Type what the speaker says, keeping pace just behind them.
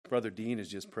Brother Dean has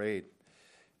just prayed,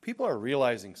 people are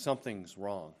realizing something's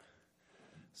wrong.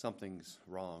 Something's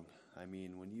wrong. I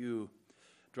mean, when you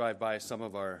drive by some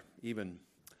of our, even,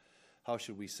 how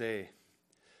should we say,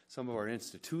 some of our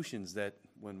institutions that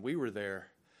when we were there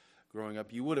growing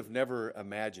up, you would have never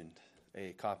imagined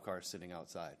a cop car sitting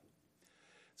outside.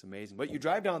 It's amazing. But you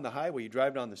drive down the highway, you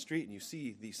drive down the street, and you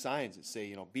see these signs that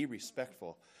say, be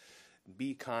respectful,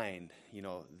 be kind,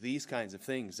 these kinds of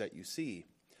things that you see.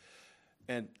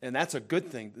 And that's a good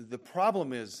thing. The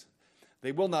problem is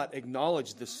they will not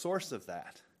acknowledge the source of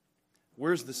that.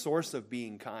 Where's the source of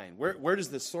being kind? Where does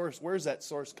that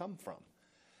source come from?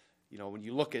 When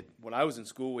you look at, when I was in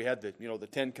school, we had the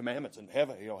 10 Commandments, and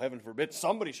heaven forbid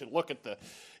somebody should look at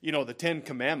the 10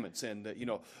 Commandments and,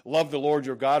 love the Lord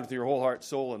your God with your whole heart,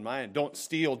 soul, and mind. Don't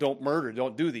steal, don't murder,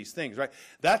 don't do these things, right?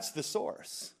 That's the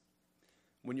source.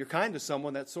 When you're kind to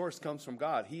someone, that source comes from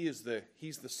God. He's the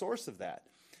source of that.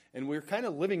 And we're kind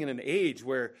of living in an age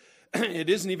where it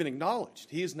isn't even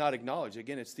acknowledged. He is not acknowledged.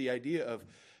 Again, it's the idea of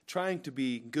trying to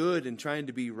be good and trying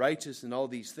to be righteous and all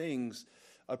these things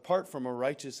apart from a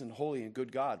righteous and holy and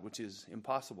good God, which is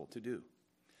impossible to do.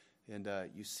 And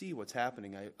you see what's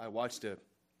happening. I watched a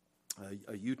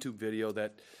YouTube video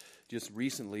that just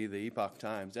recently, the Epoch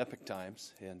Times,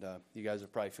 and you guys are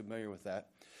probably familiar with that.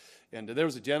 And there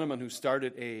was a gentleman who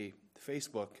started a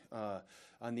Facebook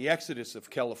on the exodus of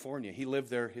California. He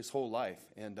lived there his whole life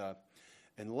and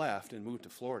left and moved to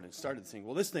Florida and started this thing.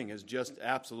 Well, this thing has just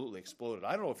absolutely exploded.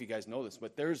 I don't know if you guys know this,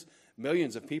 but there's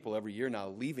millions of people every year now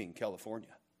leaving California.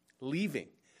 Leaving.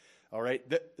 All right?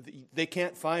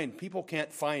 People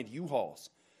can't find U-Hauls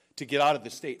to get out of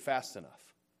the state fast enough.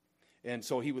 And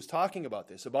so he was talking about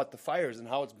this, about the fires and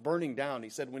how it's burning down. He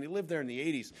said when he lived there in the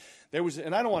 80s, there was,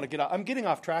 and I don't want to get out, I'm getting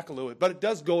off track a little bit, but it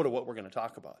does go to what we're going to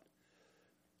talk about.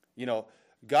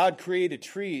 God created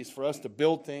trees for us to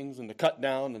build things and to cut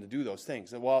down and to do those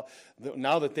things. And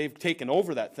now that they've taken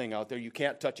over that thing out there, you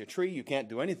can't touch a tree, you can't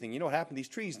do anything. You know what happened? These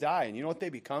trees die, and you know what they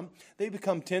become? They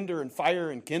become tinder and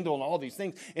fire and kindle and all these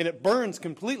things, and it burns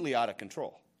completely out of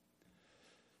control.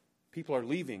 People are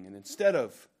leaving, and instead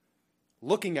of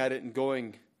looking at it and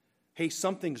going, hey,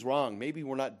 something's wrong, maybe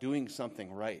we're not doing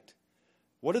something right.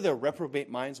 What are their reprobate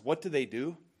minds? What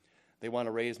do? They want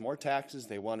to raise more taxes.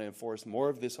 They want to enforce more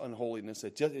of this unholiness.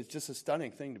 It's just a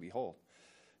stunning thing to behold.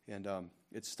 And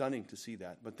it's stunning to see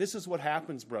that. But this is what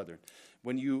happens, brethren.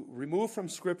 When you remove from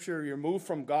Scripture, you remove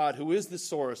from God, who is the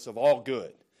source of all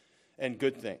good and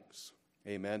good things.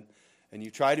 Amen. And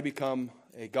you try to become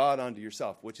a God unto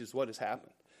yourself, which is what has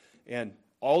happened. And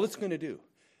all it's going to do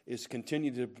is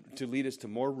continue to lead us to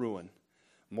more ruin,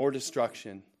 more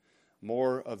destruction,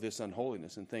 more of this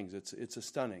unholiness and things. It's a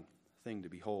stunning thing to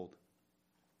behold.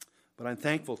 But I'm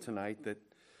thankful tonight that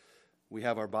we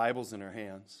have our Bibles in our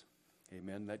hands.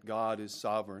 Amen. That God is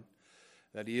sovereign,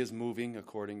 that He is moving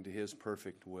according to His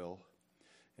perfect will.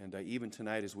 And even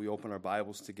tonight, as we open our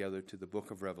Bibles together to the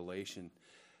book of Revelation,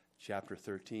 chapter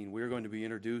 13, we're going to be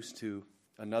introduced to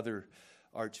another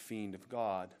archfiend of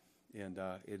God. And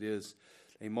it is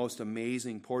a most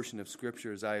amazing portion of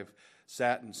Scripture. As I've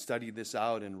sat and studied this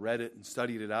out and read it and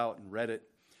studied it out and read it,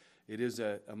 it is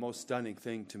a most stunning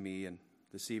thing to me. And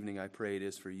this evening I pray it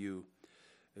is for you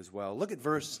as well. Look at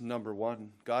verse number 1,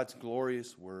 God's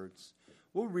glorious words.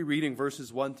 We'll be reading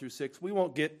verses 1 through 6. We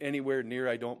won't get anywhere near,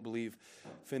 I don't believe,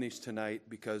 finished tonight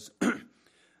because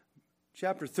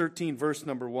chapter 13, verse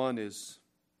number 1 is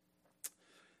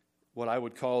what I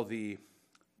would call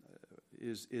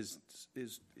is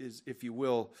if you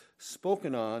will,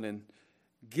 spoken on and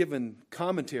given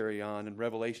commentary on in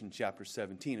Revelation chapter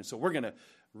 17. And so we're going to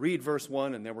read verse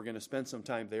 1, and then we're going to spend some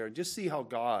time there and just see how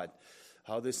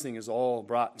this thing is all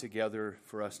brought together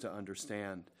for us to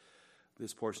understand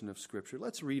this portion of Scripture.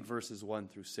 Let's read verses 1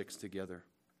 through 6 together.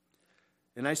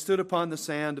 And I stood upon the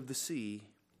sand of the sea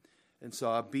and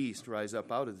saw a beast rise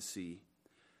up out of the sea,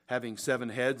 having 7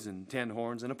 heads and 10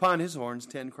 horns, and upon his horns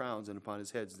 10 crowns, and upon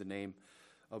his heads the name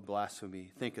of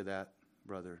blasphemy. Think of that,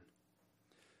 brother.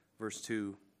 Verse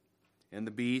 2, and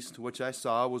the beast which I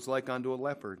saw was like unto a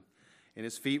leopard, and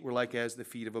his feet were like as the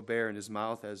feet of a bear, and his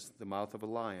mouth as the mouth of a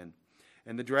lion.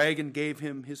 And the dragon gave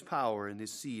him his power and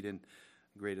his seat and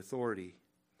great authority.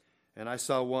 And I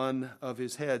saw one of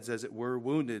his heads, as it were,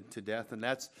 wounded to death. And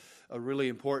that's a really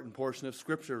important portion of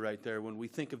Scripture right there when we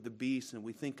think of the beast and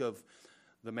we think of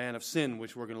the man of sin,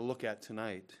 which we're going to look at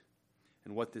tonight,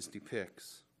 and what this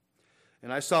depicts.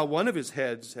 And I saw one of his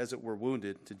heads, as it were,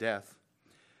 wounded to death.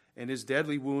 And his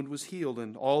deadly wound was healed,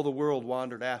 and all the world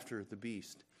wandered after the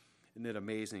beast. Isn't it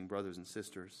amazing, brothers and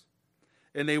sisters?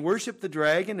 And they worshiped the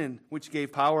dragon, which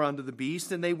gave power unto the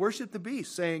beast, and they worshiped the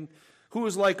beast, saying, Who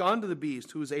is like unto the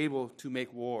beast, who is able to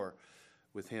make war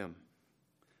with him?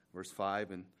 Verse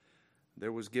 5, and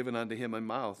there was given unto him a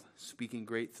mouth, speaking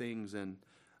great things and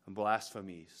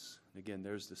blasphemies. Again,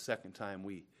 there's the second time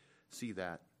we see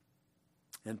that.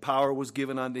 And power was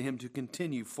given unto him to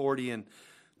continue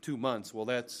 42 months. Well,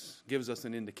 that gives us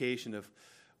an indication of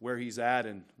where he's at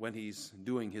and when he's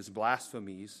doing his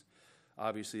blasphemies.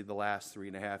 Obviously, the last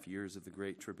 3.5 years of the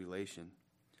Great Tribulation.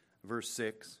 Verse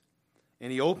 6,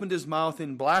 and he opened his mouth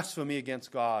in blasphemy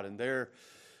against God. And there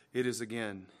it is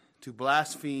again, to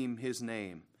blaspheme his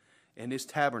name and his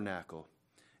tabernacle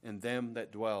and them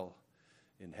that dwell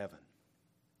in heaven.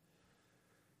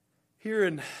 Here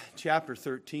in chapter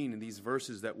 13, in these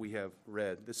verses that we have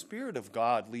read, the Spirit of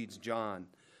God leads John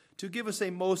to give us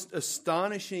a most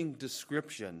astonishing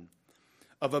description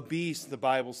of a beast, the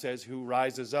Bible says, who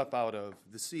rises up out of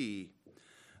the sea.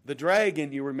 The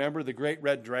dragon, you remember, the great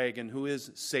red dragon, who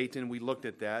is Satan, we looked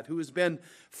at that, who has been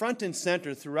front and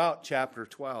center throughout chapter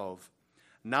 12,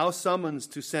 now summons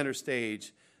to center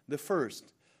stage the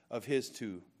first of his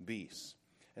two beasts.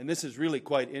 And this is really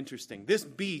quite interesting. This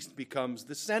beast becomes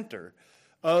the center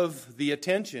of the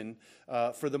attention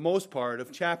for the most part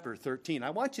of chapter 13.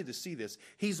 I want you to see this.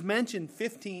 He's mentioned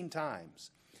 15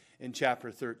 times in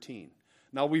chapter 13.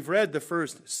 Now, we've read the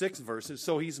first 6 verses,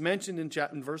 so he's mentioned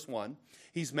in verse 1.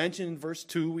 He's mentioned in verse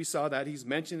 2, we saw that. He's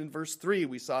mentioned in verse 3,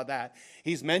 we saw that.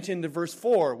 He's mentioned in verse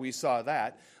 4, we saw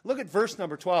that. Look at verse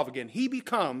number 12 again. He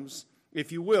becomes,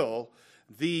 if you will,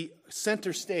 the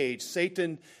center stage.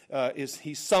 Satan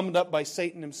he's summed up by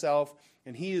Satan himself,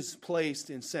 and he is placed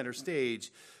in center stage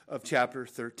of chapter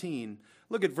 13.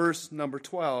 Look at verse number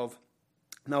 12.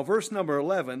 Now, verse number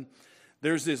 11,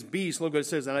 there's this beast. Look what it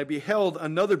says, and I beheld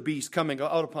another beast coming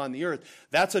out upon the earth.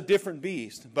 That's a different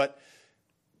beast, but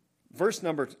verse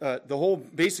number, the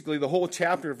whole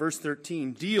chapter, verse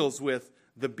 13, deals with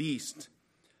the beast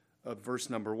of verse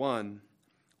number 1.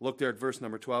 Look there at verse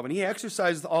number 12. And he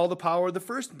exerciseth all the power of the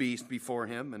first beast before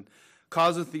him, and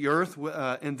causeth the earth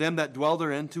and them that dwell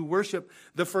therein to worship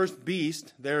the first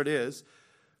beast, there it is,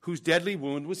 whose deadly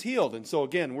wound was healed. And so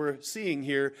again, we're seeing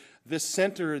here this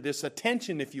center, this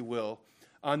attention, if you will,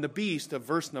 on the beast of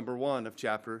verse number 1 of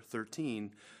chapter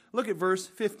 13. Look at verse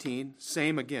 15,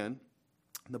 same again.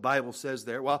 The Bible says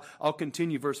there, well, I'll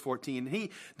continue verse 14. He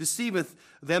deceiveth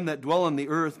them that dwell on the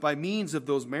earth by means of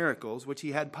those miracles, which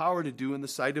he had power to do in the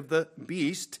sight of the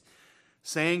beast,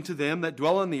 saying to them that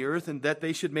dwell on the earth, and that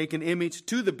they should make an image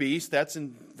to the beast. That's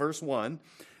in verse 1,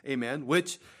 amen,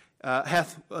 which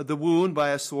hath the wound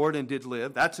by a sword and did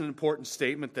live. That's an important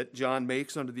statement that John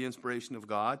makes under the inspiration of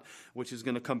God, which is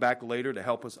going to come back later to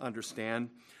help us understand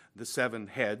the 7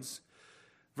 heads.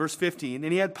 Verse 15,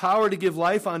 and he had power to give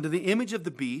life unto the image of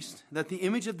the beast, that the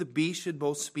image of the beast should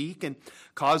both speak and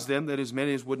cause them that as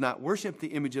many as would not worship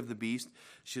the image of the beast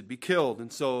should be killed. And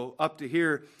so up to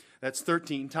here, that's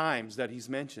 13 times that he's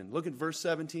mentioned. Look at verse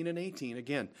 17 and 18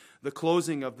 again, the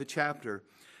closing of the chapter.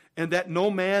 And that no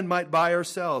man might buy or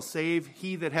sell, save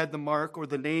he that had the mark or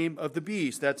the name of the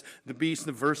beast. That's the beast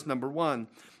in verse number 1,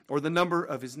 or the number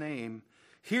of his name.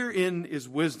 Herein is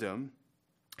wisdom.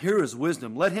 Here is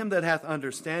wisdom. Let him that hath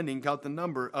understanding count the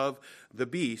number of the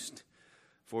beast,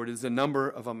 for it is the number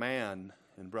of a man.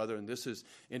 And brethren, this is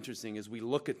interesting as we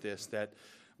look at this, that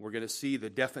we're going to see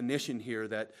the definition here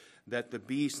that the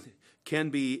beast can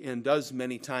be and does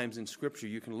many times in Scripture.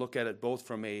 You can look at it both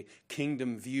from a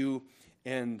kingdom view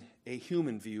and a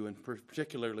human view, and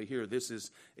particularly here, this is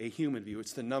a human view.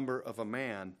 It's the number of a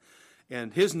man,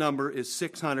 and his number is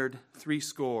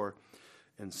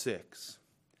 666.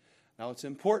 Now, it's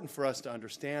important for us to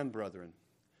understand, brethren,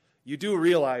 you do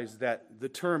realize that the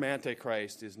term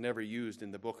Antichrist is never used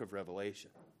in the book of Revelation.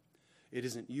 It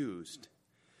isn't used.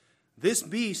 This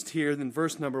beast here in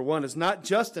verse number 1 is not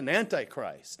just an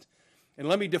Antichrist. And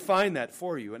let me define that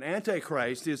for you. An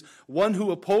Antichrist is one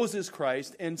who opposes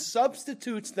Christ and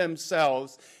substitutes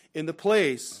themselves in the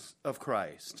place of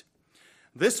Christ.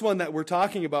 This one that we're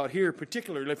talking about here,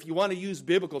 particularly, if you want to use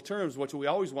biblical terms, which we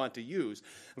always want to use,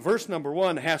 verse number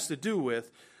 1 has to do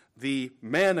with the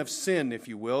man of sin, if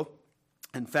you will.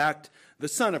 In fact, the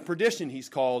son of perdition, he's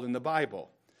called in the Bible.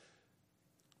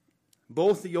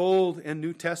 Both the Old and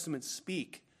New Testaments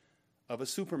speak of a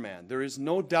Superman. There is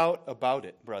no doubt about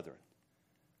it, brethren,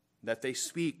 that they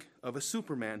speak of a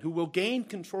Superman who will gain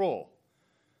control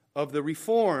of the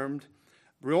reformed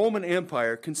Roman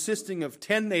Empire consisting of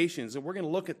 10 nations, and we're going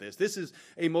to look at this. This is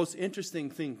a most interesting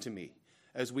thing to me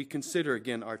as we consider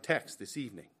again our text this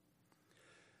evening.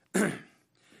 And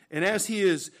as he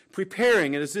is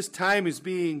preparing, and as this time is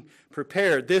being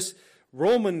prepared, this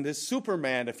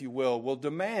Superman, if you will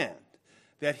demand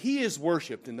that he is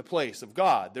worshipped in the place of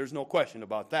God. There's no question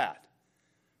about that.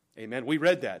 Amen. We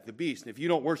read that, the beast. And if you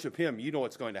don't worship him, you know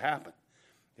what's going to happen.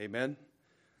 Amen.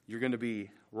 You're going to be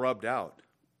rubbed out.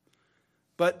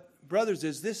 But, brothers,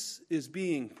 as this is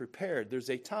being prepared, there's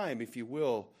a time, if you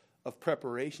will, of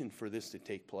preparation for this to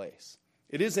take place.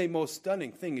 It is a most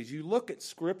stunning thing. As you look at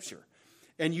Scripture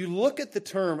and you look at the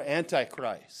term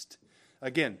Antichrist,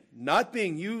 again, not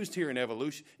being used here in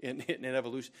Revelation,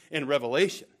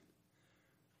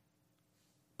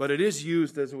 but it is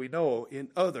used, as we know, in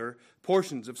other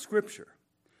portions of Scripture.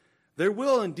 There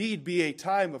will indeed be a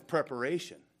time of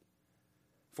preparation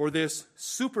for this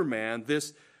Superman,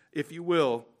 this, if you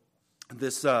will,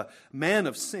 this man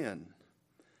of sin,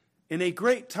 in a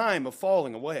great time of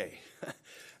falling away.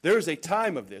 There's a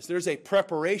time of this. There's a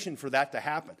preparation for that to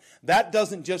happen. That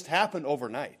doesn't just happen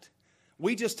overnight.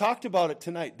 We just talked about it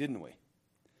tonight, didn't we?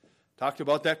 Talked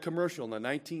about that commercial in the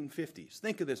 1950s.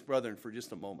 Think of this, brethren, for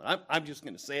just a moment. I'm just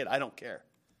going to say it. I don't care.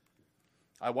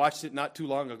 I watched it not too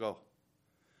long ago.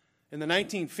 In the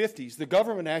 1950s, the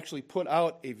government actually put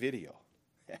out a video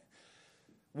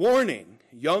warning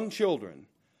young children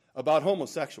about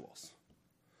homosexuals,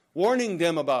 warning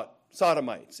them about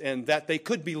sodomites and that they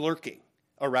could be lurking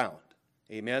around.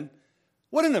 Amen?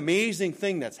 What an amazing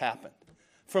thing that's happened.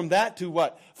 From that to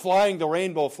what? Flying the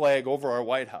rainbow flag over our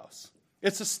White House.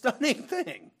 It's a stunning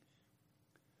thing.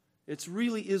 It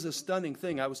really is a stunning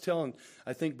thing. I was telling,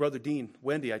 I think, Brother Dean,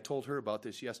 Wendy, I told her about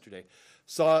this yesterday.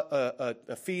 Saw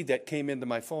a feed that came into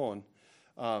my phone,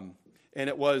 and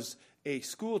it was a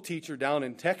school teacher down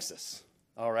in Texas,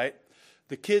 all right?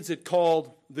 The kids had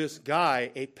called this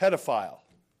guy a pedophile.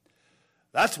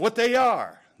 That's what they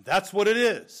are. That's what it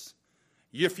is.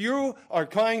 If you are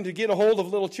trying to get a hold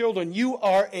of little children, you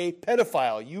are a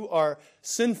pedophile. You are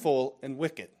sinful and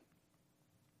wicked.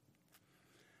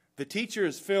 The teacher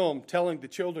is filmed telling the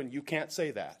children, you can't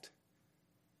say that.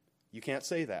 You can't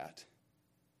say that.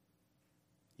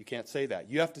 You can't say that.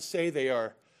 You have to say they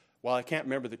are, well, I can't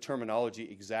remember the terminology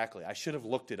exactly. I should have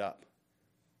looked it up.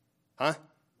 Huh?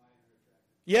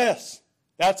 Yes,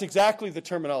 that's exactly the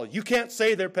terminology. You can't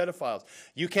say they're pedophiles.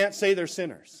 You can't say they're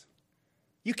sinners.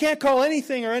 You can't call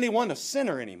anything or anyone a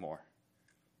sinner anymore.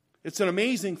 It's an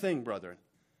amazing thing, brethren.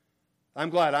 I'm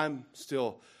glad I'm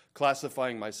still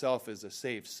classifying myself as a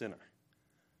saved sinner.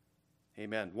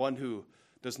 Amen. One who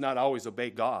does not always obey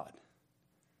God.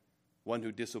 One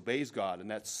who disobeys God, and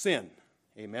that's sin.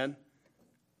 Amen.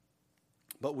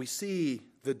 But we see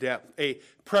the depth, a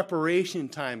preparation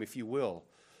time, if you will,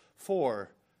 for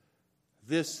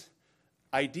this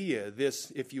idea,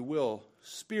 this, if you will,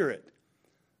 spirit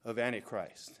of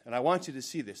Antichrist. And I want you to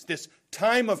see this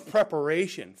time of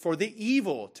preparation for the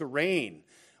evil to reign,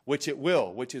 which it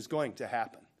will, which is going to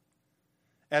happen.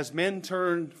 As men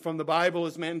turn from the Bible,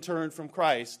 as men turn from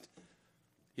Christ,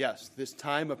 yes, this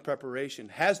time of preparation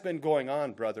has been going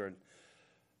on, brethren,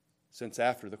 since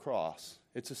after the cross.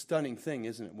 It's a stunning thing,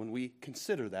 isn't it, when we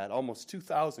consider that, almost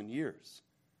 2,000 years.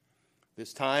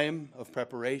 This time of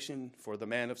preparation for the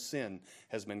man of sin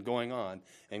has been going on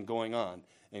and going on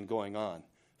and going on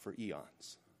for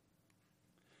eons.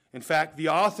 In fact, the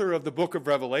author of the book of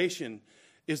Revelation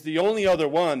is the only other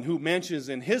one who mentions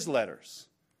in his letters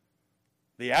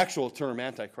the actual term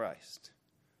Antichrist.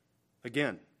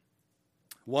 Again,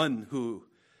 one who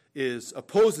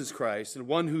opposes Christ and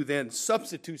one who then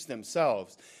substitutes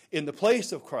themselves in the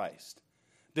place of Christ,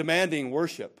 demanding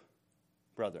worship,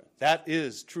 brethren. That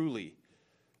is truly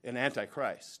an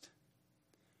Antichrist.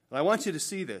 And I want you to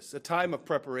see this, a time of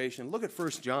preparation. Look at 1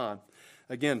 John.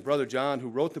 Again, Brother John, who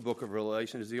wrote the book of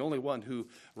Revelation, is the only one who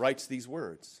writes these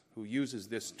words, who uses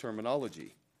this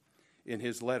terminology in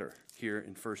his letter here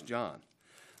in 1 John.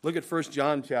 Look at 1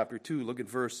 John chapter 2. Look at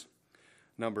verse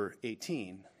number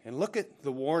 18. And look at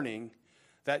the warning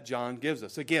that John gives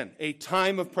us. Again, a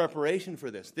time of preparation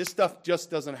for this. This stuff just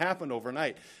doesn't happen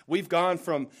overnight. We've gone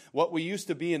from what we used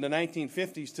to be in the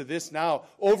 1950s to this now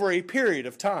over a period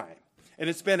of time. And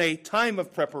it's been a time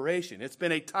of preparation. It's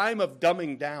been a time of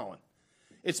dumbing down.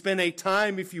 It's been a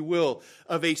time, if you will,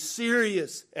 of a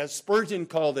serious, as Spurgeon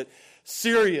called it,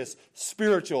 serious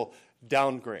spiritual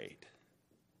downgrade.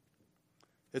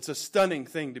 It's a stunning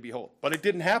thing to behold. But it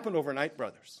didn't happen overnight,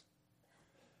 brothers.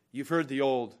 You've heard the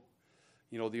old,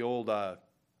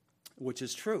 which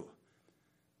is true.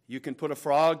 You can put a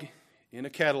frog in a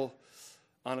kettle,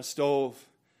 on a stove,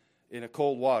 in a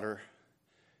cold water,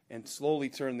 and slowly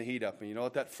turn the heat up. And you know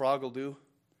what that frog will do?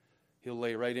 He'll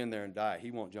lay right in there and die.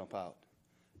 He won't jump out,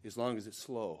 as long as it's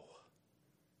slow.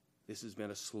 This has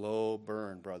been a slow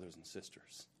burn, brothers and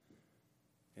sisters.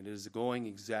 And it is going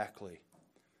exactly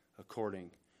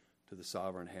according to the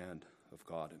sovereign hand of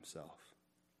God himself.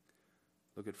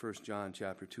 Look at 1 John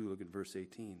chapter 2, look at verse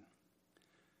 18.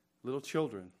 Little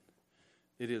children,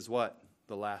 it is what?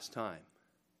 The last time.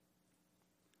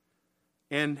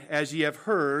 And as ye have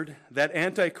heard, that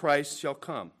Antichrist shall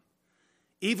come.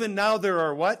 Even now there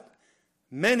are what?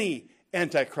 Many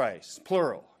Antichrists,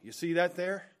 plural. You see that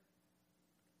there?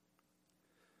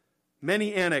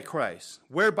 Many Antichrists,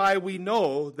 whereby we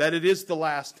know that it is the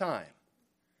last time.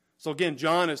 So again,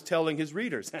 John is telling his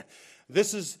readers,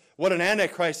 this is what an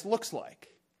Antichrist looks like.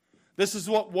 This is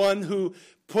what one who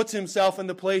puts himself in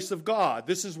the place of God.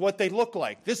 This is what they look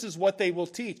like. This is what they will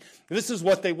teach. This is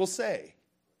what they will say.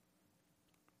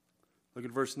 Look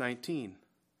at verse 19.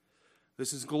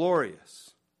 This is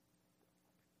glorious.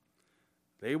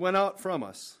 They went out from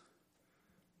us,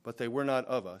 but they were not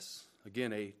of us.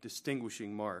 Again, a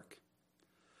distinguishing mark.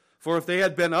 For if they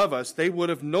had been of us, they would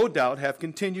have no doubt have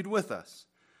continued with us.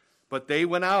 But they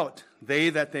went out,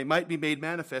 that they might be made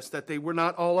manifest, that they were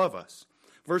not all of us.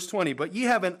 Verse 20, but ye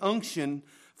have an unction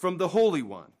from the Holy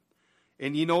One,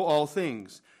 and ye know all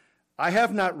things. I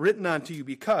have not written unto you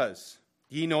because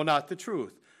ye know not the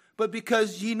truth, but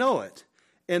because ye know it,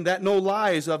 and that no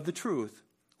lie is of the truth.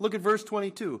 Look at verse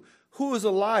 22. Who is a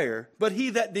liar but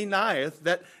he that denieth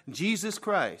that Jesus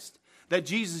Christ, that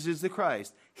Jesus is the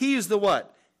Christ? He is the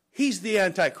what? He's the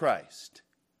Antichrist.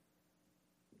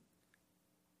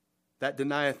 That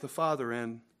denieth the Father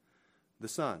and the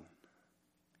Son.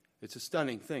 It's a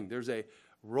stunning thing. There's a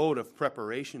road of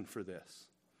preparation for this.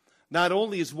 Not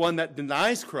only is one that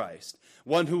denies Christ,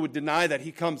 one who would deny that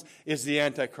he comes is the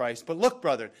Antichrist, but look,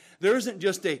 brother, there isn't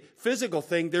just a physical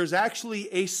thing, there's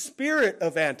actually a spirit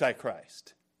of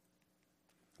Antichrist,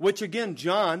 which again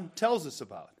John tells us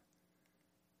about.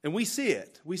 And we see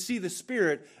it. We see the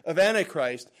spirit of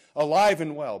Antichrist alive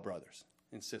and well, brothers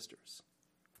and sisters.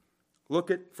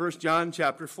 Look at 1 John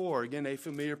chapter 4, again a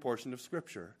familiar portion of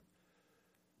Scripture.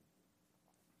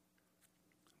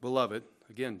 Beloved,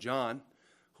 again, John,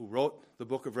 who wrote the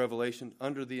book of Revelation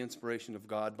under the inspiration of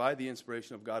God, by the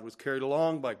inspiration of God, was carried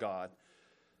along by God,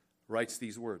 writes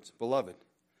these words. Beloved,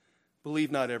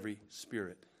 believe not every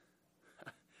spirit,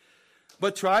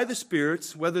 but try the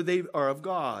spirits whether they are of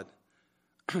God.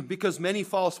 Because many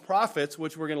false prophets,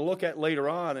 which we're going to look at later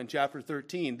on in chapter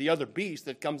 13, the other beast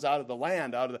that comes out of the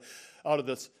land, out of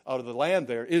the land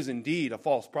there, is indeed a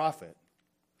false prophet.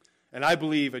 And I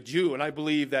believe a Jew, and I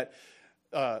believe that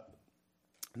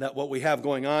what we have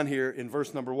going on here in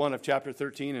verse number 1 of chapter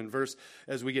 13 and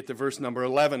as we get to verse number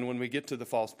 11, when we get to the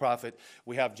false prophet,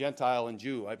 we have Gentile and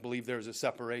Jew. I believe there's a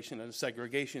separation and a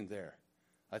segregation there.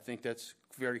 I think that's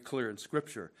very clear in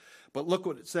Scripture. But look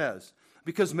what it says.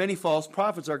 Because many false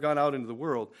prophets are gone out into the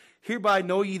world. Hereby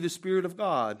know ye the Spirit of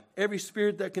God. Every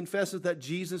spirit that confesseth that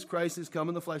Jesus Christ is come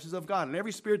in the flesh is of God. And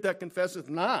every spirit that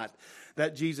confesseth not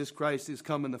that Jesus Christ is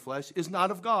come in the flesh is not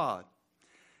of God.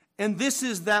 And this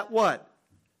is that what?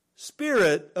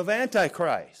 Spirit of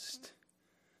Antichrist.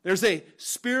 There's a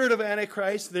spirit of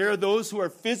Antichrist. There are those who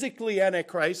are physically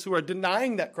Antichrist, who are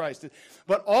denying that Christ is.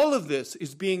 But all of this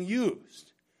is being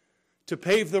used to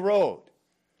pave the road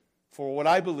for what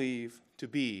I believe to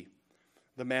be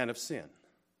the man of sin.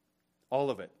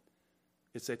 All of it.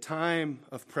 It's a time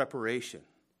of preparation.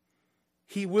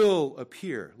 He will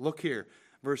appear. Look here,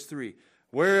 verse 3.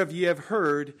 Whereof ye have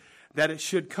heard that it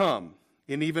should come,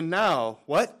 and even now,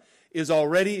 what? Is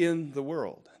already in the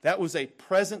world. That was a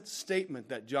present statement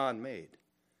that John made.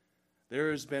 There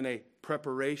has been a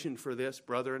preparation for this,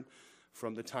 brethren,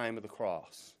 from the time of the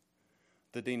cross.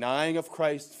 The denying of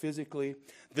Christ physically,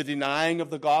 the denying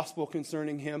of the gospel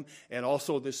concerning him, and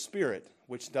also the spirit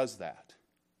which does that.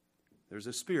 There's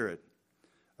a spirit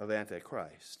of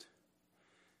Antichrist.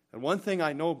 And one thing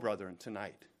I know, brethren,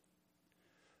 tonight,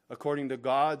 according to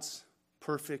God's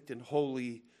perfect and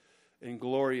holy and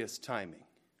glorious timing,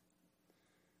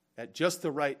 at just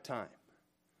the right time,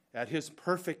 at his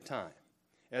perfect time,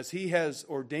 as he has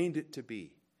ordained it to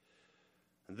be,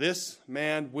 this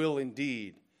man will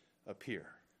indeed appear.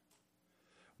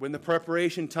 When the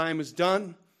preparation time is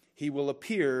done, he will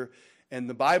appear, and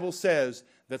the Bible says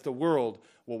that the world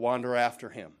will wander after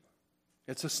him.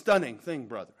 It's a stunning thing,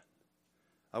 brethren.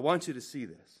 I want you to see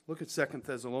this. Look at 2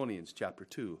 Thessalonians chapter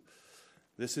 2.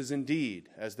 This is indeed,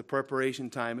 as the preparation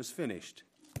time is finished,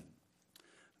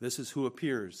 this is who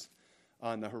appears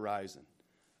on the horizon.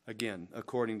 Again,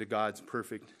 according to God's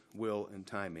perfect will and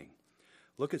timing.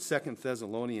 Look at 2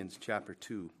 Thessalonians chapter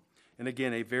 2. And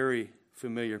again, a very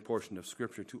familiar portion of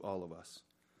Scripture to all of us.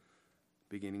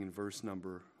 Beginning in verse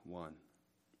number 1.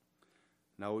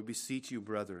 Now we beseech you,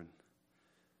 brethren,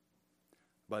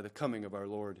 by the coming of our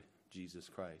Lord Jesus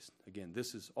Christ. Again,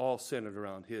 this is all centered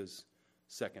around his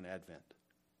second advent.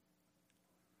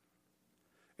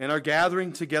 and are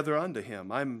gathering together unto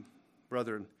him.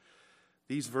 Brethren,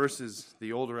 these verses,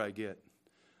 the older I get,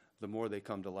 the more they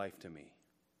come to life to me.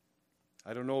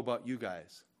 I don't know about you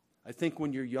guys. I think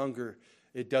when you're younger,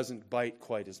 it doesn't bite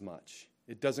quite as much.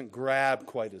 It doesn't grab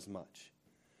quite as much.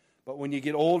 But when you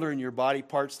get older and your body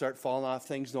parts start falling off,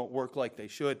 things don't work like they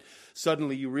should,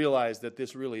 suddenly you realize that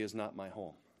this really is not my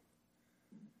home.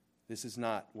 This is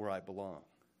not where I belong.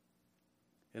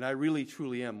 And I really,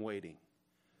 truly am waiting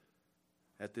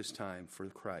at this time for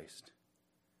Christ.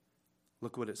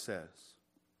 Look what it says.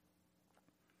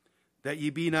 That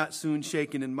ye be not soon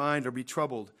shaken in mind or be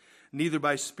troubled, neither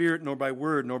by spirit nor by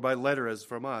word nor by letter as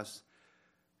from us,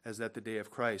 as that the day of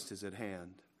Christ is at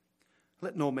hand.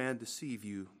 Let no man deceive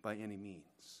you by any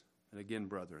means. And again,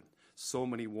 brethren, so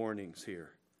many warnings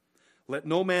here. Let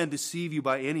no man deceive you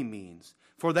by any means,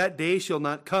 for that day shall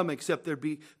not come except there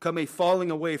come a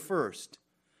falling away first,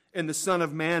 and the Son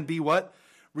of Man be what?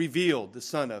 Revealed, the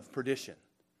son of perdition.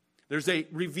 There's a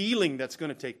revealing that's going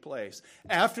to take place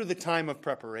after the time of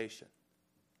preparation.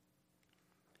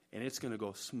 And it's going to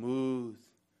go smooth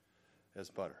as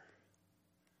butter.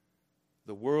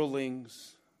 The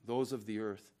worldlings, those of the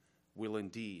earth, will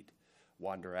indeed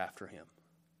wander after him.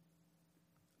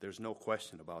 There's no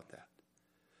question about that.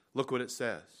 Look what it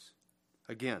says.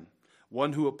 Again,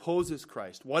 one who opposes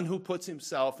Christ, one who puts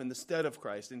himself in the stead of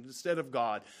Christ, in the stead of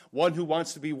God, one who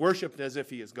wants to be worshipped as if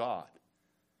he is God.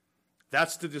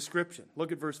 That's the description.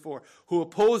 Look at verse 4. Who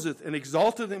opposeth and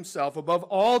exalteth himself above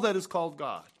all that is called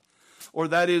God, or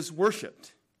that is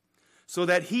worshipped, so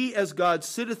that he as God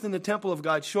sitteth in the temple of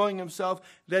God, showing himself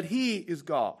that he is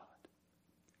God.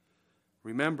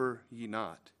 Remember ye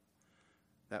not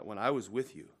that when I was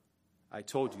with you, I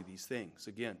told you these things.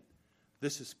 Again,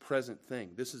 this is present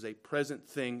thing. This is a present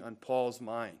thing on Paul's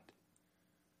mind,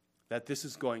 that this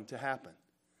is going to happen.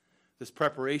 This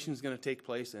preparation is going to take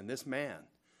place, and this man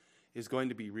is going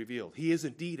to be revealed. He is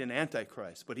indeed an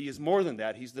antichrist, but he is more than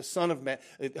that. He's the son of man,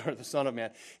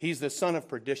 He's the son of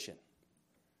perdition.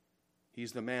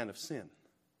 He's the man of sin,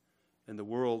 and the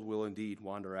world will indeed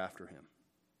wander after him.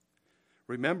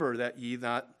 Remember that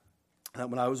that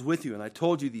when I was with you, and I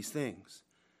told you these things,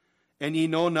 and ye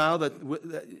know now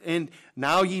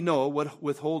now ye know what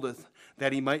withholdeth,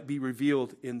 that he might be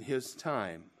revealed in his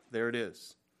time. There it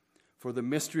is. For the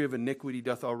mystery of iniquity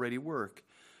doth already work.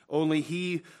 Only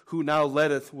he who now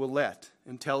letteth will let,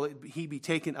 until he be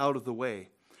taken out of the way.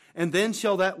 And then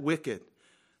shall that wicked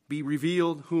be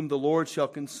revealed, whom the Lord shall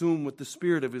consume with the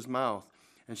spirit of his mouth,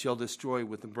 and shall destroy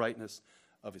with the brightness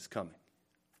of his coming.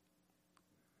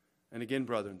 And again,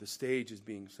 brethren, the stage is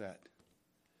being set.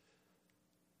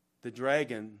 The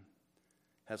dragon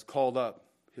has called up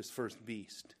his first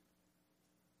beast,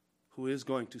 who is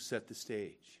going to set the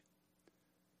stage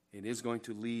and is going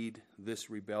to lead this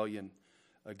rebellion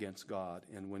against God.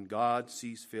 And when God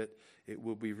sees fit, it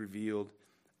will be revealed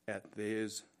at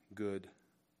his good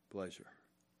pleasure.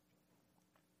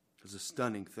 It's a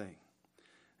stunning thing.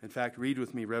 In fact, read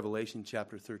with me Revelation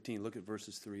chapter 13. Look at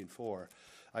verses 3 and 4.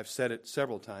 I've said it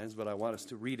several times, but I want us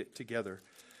to read it together.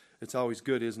 It's always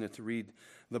good, isn't it, to read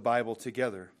the Bible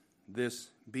together. This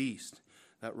beast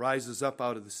that rises up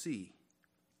out of the sea.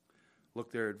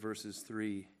 Look there at verses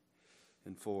 3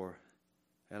 and 4.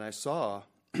 And I saw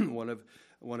one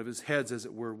of his heads, as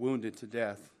it were, wounded to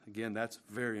death. Again, that's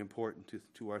very important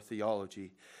to our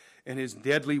theology. And his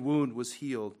deadly wound was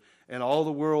healed, and all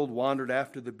the world wandered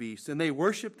after the beast. And they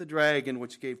worshipped the dragon,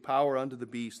 which gave power unto the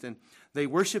beast. And they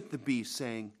worshipped the beast,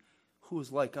 saying, Who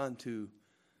is like unto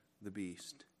the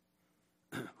beast,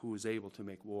 who is able to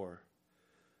make war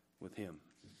with him?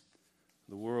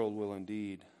 The world will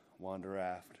indeed wander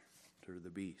after the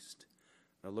beast.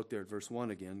 Now look there at verse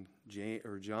 1 again.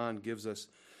 John gives us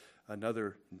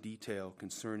another detail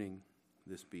concerning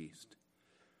this beast.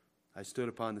 I stood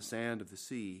upon the sand of the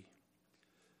sea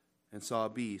and saw a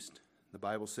beast. The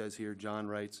Bible says here, John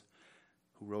writes,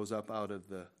 who rose up out of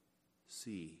the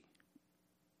sea.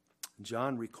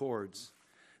 John records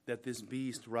that this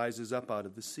beast rises up out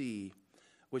of the sea,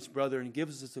 which, brethren,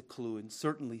 gives us a clue and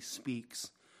certainly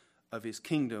speaks of his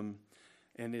kingdom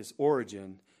and his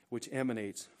origin, which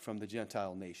emanates from the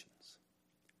Gentile nations.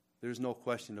 There's no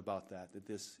question about that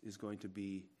this is going to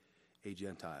be a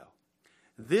Gentile.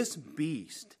 This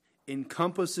beast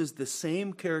encompasses the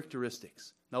same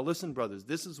characteristics. Now listen, brothers,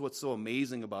 this is what's so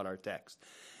amazing about our text.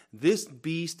 This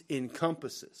beast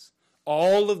encompasses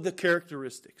all of the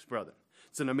characteristics, brother.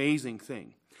 It's an amazing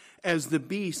thing. As the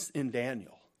beasts in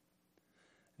Daniel.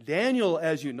 Daniel,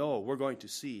 as you know, we're going to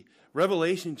see,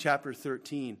 Revelation chapter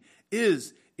 13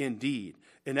 is indeed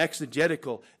an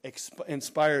exegetical,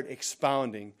 inspired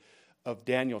expounding of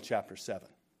Daniel chapter 7.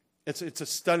 It's a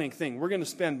stunning thing. We're going to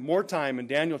spend more time in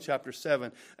Daniel chapter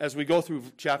 7 as we go through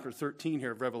chapter 13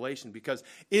 here of Revelation, because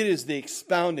it is the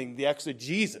expounding, the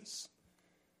exegesis,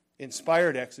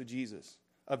 inspired exegesis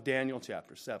of Daniel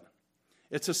chapter 7.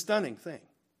 It's a stunning thing.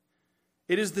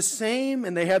 It is the same,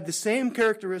 and they have the same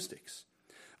characteristics,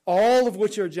 all of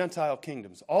which are Gentile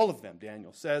kingdoms. All of them,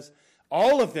 Daniel says,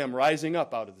 all of them rising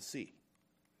up out of the sea.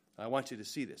 I want you to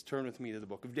see this. Turn with me to the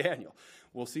book of Daniel.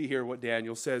 We'll see here what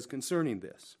Daniel says concerning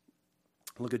this.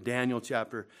 Look at Daniel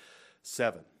chapter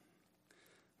 7.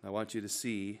 I want you to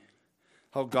see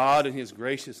how God in his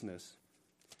graciousness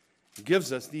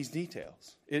gives us these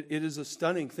details. It is a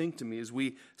stunning thing to me as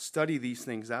we study these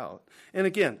things out. And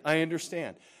again, I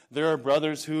understand. There are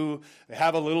brothers who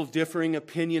have a little differing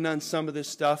opinion on some of this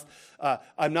stuff.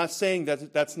 I'm not saying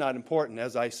that that's not important,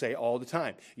 as I say all the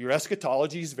time. Your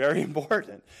eschatology is very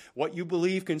important. What you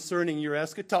believe concerning your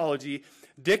eschatology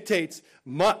dictates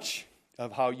much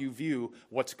of how you view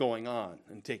what's going on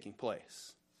and taking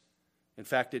place. In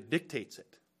fact, it dictates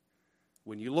it.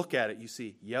 When you look at it, you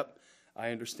see, yep, I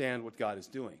understand what God is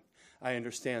doing. I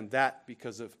understand that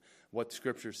because of what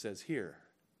Scripture says here.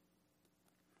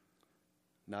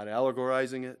 Not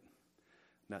allegorizing it,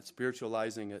 not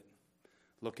spiritualizing it,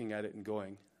 looking at it and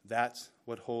going, that's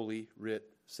what Holy Writ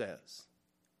says.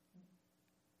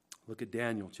 Look at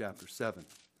Daniel chapter 7.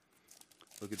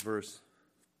 Look at verse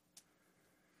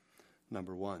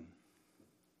number 1.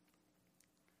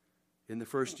 In the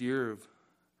first year of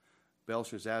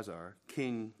Belshazzar,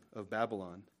 king of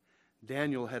Babylon,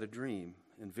 Daniel had a dream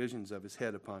and visions of his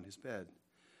head upon his bed.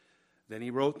 Then he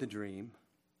wrote the dream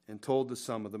and told the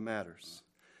sum of the matters.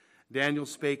 Daniel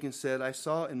spake and said, I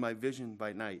saw in my vision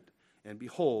by night, and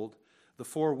behold, the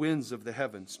four winds of the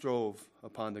heaven strove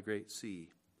upon the great sea.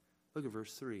 Look at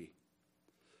verse 3.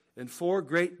 And four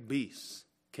great beasts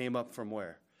came up from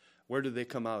where? Where did they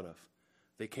come out of?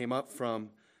 They came up from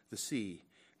the sea,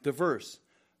 diverse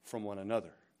from one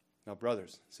another. Now,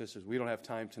 brothers, sisters, we don't have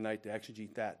time tonight to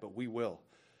exegete that, but we will.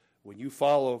 When you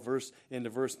follow verse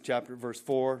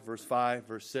 4, verse 5,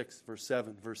 verse 6, verse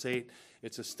 7, verse 8,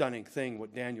 it's a stunning thing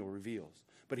what Daniel reveals.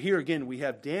 But here again, we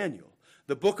have Daniel,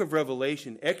 the book of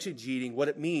Revelation, exegeting what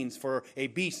it means for a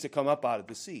beast to come up out of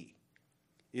the sea.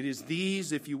 It is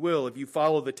these, if you will, if you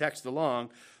follow the text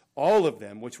along, all of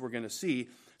them, which we're going to see.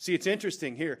 See, it's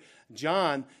interesting here.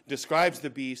 John describes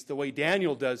the beast the way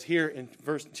Daniel does here in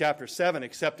chapter 7,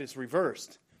 except it's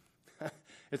reversed.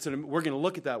 We're going to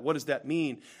look at that. What does that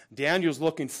mean? Daniel's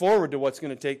looking forward to what's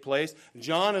going to take place.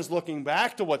 John is looking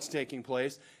back to what's taking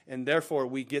place. And therefore,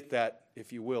 we get that,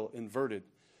 if you will, inverted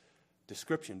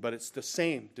description. But it's the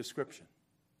same description.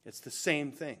 It's the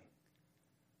same thing.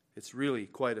 It's really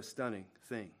quite a stunning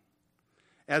thing.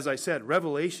 As I said,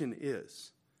 Revelation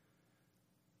is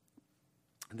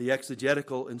the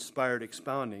exegetical inspired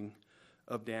expounding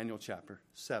of Daniel chapter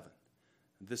 7.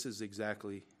 This is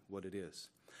exactly what it is.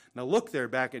 Now look there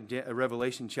back at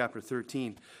Revelation chapter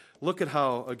 13. Look at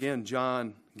how, again,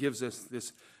 John gives us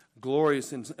this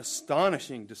glorious and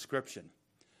astonishing description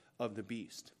of the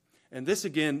beast. And this,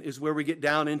 again, is where we get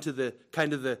down into the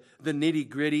kind of the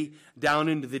nitty-gritty, down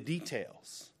into the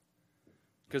details.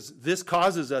 Because this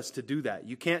causes us to do that.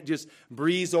 You can't just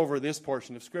breeze over this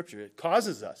portion of Scripture. It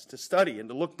causes us to study and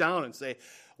to look down and say,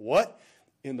 what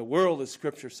in the world is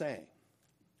Scripture saying?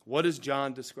 What is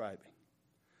John describing?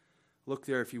 Look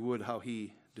there, if you would, how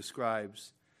he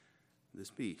describes this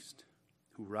beast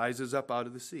who rises up out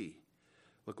of the sea.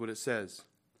 Look what it says.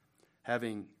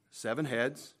 Having 7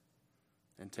 heads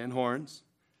and 10 horns,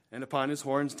 and upon his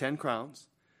horns 10 crowns,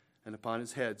 and upon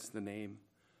his heads the name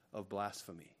of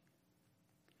blasphemy.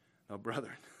 Now,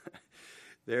 brethren,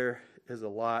 there is a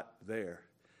lot there.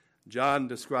 John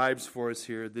describes for us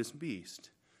here this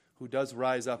beast who does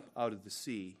rise up out of the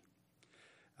sea,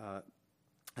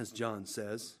 as John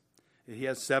says. He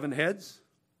has 7 heads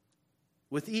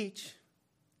with each,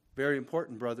 very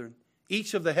important, brethren,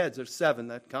 each of the heads, there's 7,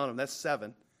 that count them, that's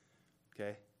 7,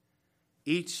 okay?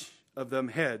 Each of them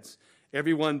heads,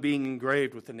 every one being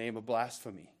engraved with the name of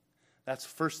blasphemy. That's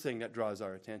the first thing that draws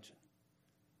our attention.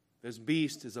 This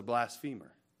beast is a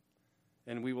blasphemer,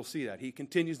 and we will see that. He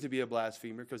continues to be a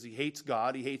blasphemer because he hates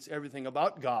God, he hates everything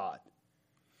about God.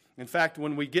 In fact,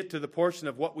 when we get to the portion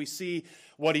of what we see,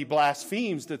 what he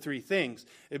blasphemes, the 3 things,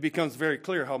 it becomes very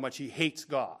clear how much he hates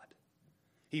God.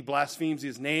 He blasphemes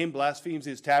his name, blasphemes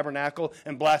his tabernacle,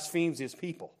 and blasphemes his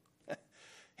people.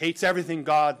 Hates everything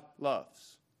God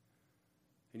loves.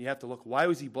 And you have to look, why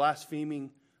was he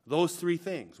blaspheming those 3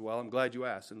 things? Well, I'm glad you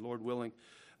asked, and Lord willing,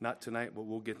 not tonight, but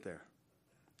we'll get there.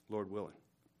 Lord willing.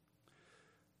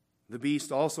 The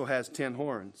beast also has 10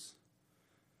 horns.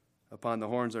 Upon the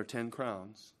horns are 10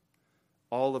 crowns.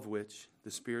 all of which the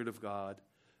Spirit of God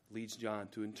leads John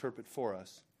to interpret for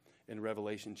us in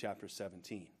Revelation chapter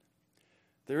 17.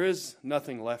 There is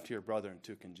nothing left here, brethren,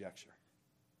 to conjecture.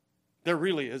 There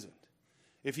really isn't.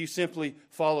 If you simply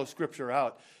follow Scripture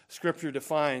out, Scripture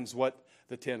defines what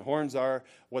the 10 horns are,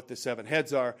 what the 7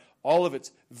 heads are. All of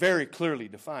it's very clearly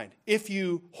defined. If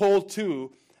you hold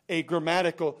to a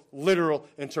grammatical, literal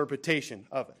interpretation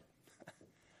of it.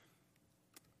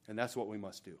 And that's what we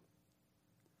must do.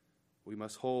 We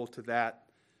must hold to that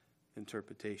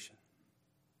interpretation.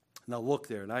 Now look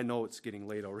there, and I know it's getting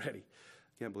late already.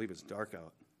 I can't believe it's dark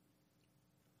out.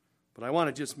 But I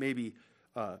want to just maybe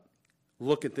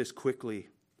look at this quickly,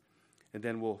 and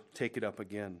then we'll take it up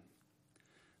again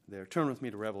there. Turn with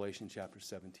me to Revelation chapter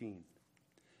 17.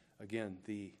 Again,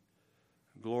 the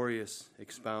glorious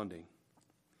expounding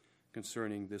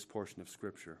concerning this portion of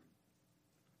Scripture.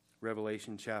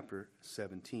 Revelation chapter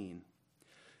 17.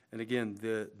 And again,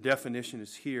 the definition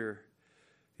is here.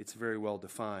 It's very well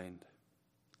defined.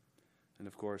 And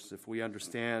of course, if we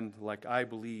understand, like I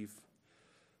believe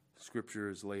Scripture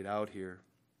is laid out here,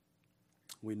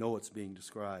 we know it's being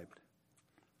described.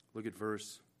 Look at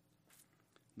verse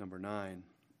number 9.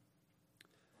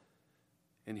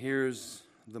 And here's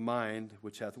the mind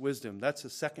which hath wisdom. That's the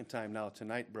second time now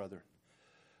tonight, brother,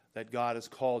 that God has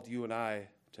called you and I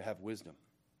to have wisdom.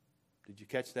 Did you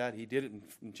catch that? He did it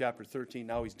in chapter 13.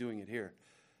 Now he's doing it here.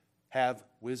 Have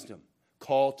wisdom.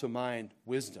 Call to mind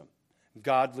wisdom.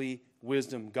 Godly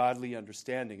wisdom, godly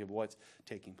understanding of what's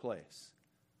taking place.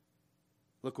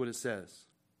 Look what it says.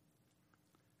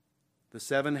 The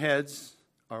 7 heads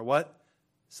are what?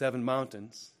 7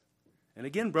 mountains. And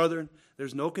again, brethren,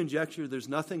 there's no conjecture. There's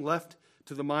nothing left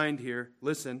to the mind here.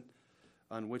 Listen,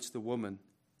 on which the woman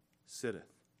sitteth.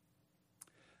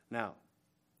 Now,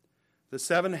 the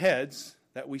 7 heads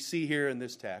that we see here in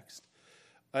this text,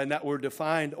 and that were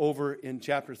defined over in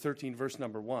chapter 13, verse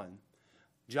number 1,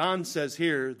 John says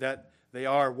here that they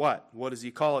are what? What does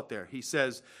he call it there? He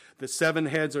says the 7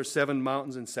 heads are 7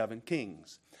 mountains and 7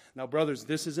 kings. Now, brothers,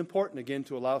 this is important, again,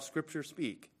 to allow Scripture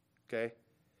speak, okay?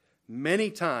 Many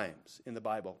times in the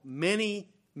Bible, many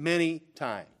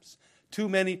times, too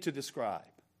many to describe.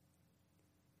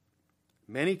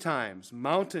 Many times,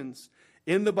 mountains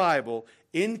in the Bible,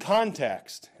 in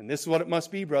context, and this is what it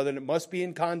must be, brother, and it must be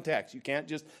in context. You can't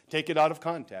just take it out of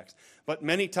context. But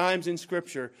many times in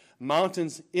Scripture,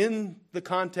 mountains in the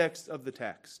context of the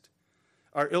text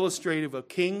are illustrative of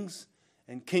kings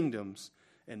and kingdoms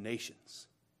and nations.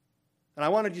 And I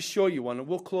want to just show you one, and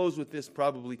we'll close with this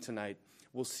probably tonight.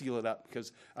 We'll seal it up,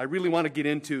 because I really want to get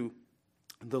into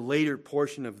the later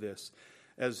portion of this.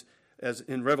 As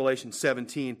in Revelation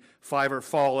 17, 5 are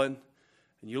fallen,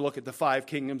 and you look at the 5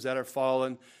 kingdoms that are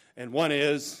fallen, and one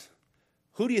is,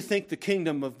 who do you think the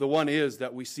kingdom of the one is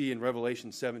that we see in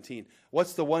Revelation 17?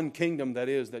 What's the one kingdom that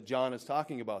is that John is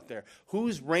talking about there?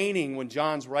 Who's reigning when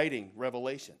John's writing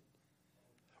Revelation?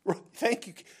 Thank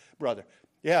you, brother.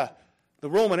 Yeah, the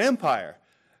Roman Empire.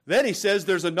 Then he says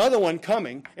there's another one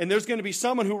coming, and there's going to be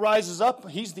someone who rises up.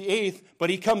 He's the 8th, but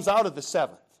he comes out of the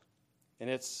 7th. And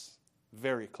it's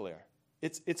very clear.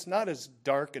 It's not as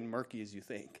dark and murky as you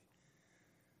think.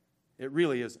 It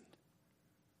really isn't.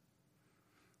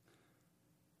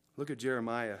 Look at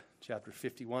Jeremiah chapter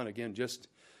 51. Again, just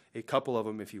a couple of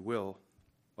them, if you will.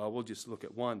 Well, we'll just look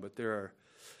at one, but there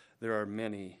are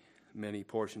many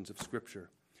portions of Scripture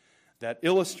that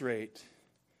illustrate,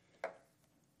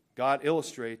 God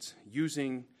illustrates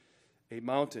using a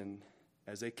mountain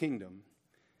as a kingdom,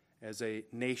 as a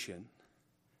nation,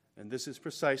 and this is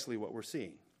precisely what we're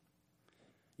seeing.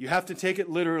 You have to take it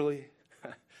literally,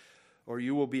 or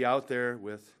you will be out there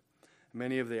with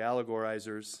many of the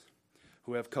allegorizers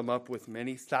who have come up with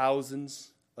many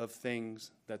thousands of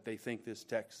things that they think this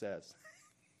text says.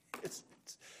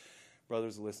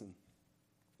 Brothers, listen.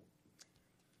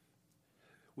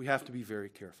 We have to be very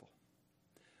careful.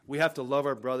 We have to love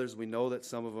our brothers. We know that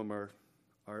some of them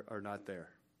are not there.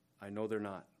 I know they're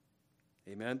not.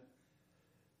 Amen?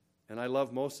 And I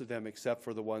love most of them except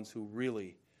for the ones who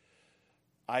really,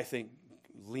 I think,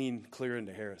 lean clear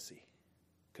into heresy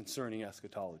concerning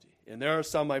eschatology. And there are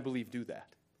some, I believe, do that.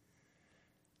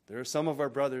 There are some of our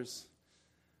brothers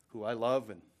who I love,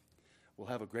 and we'll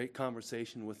have a great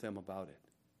conversation with them about it.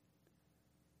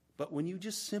 But when you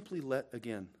just simply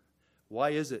again, why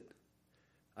is it?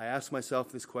 I ask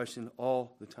myself this question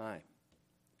all the time.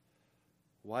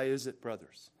 Why is it,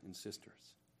 brothers and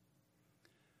sisters,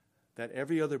 that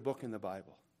every other book in the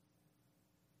Bible,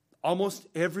 almost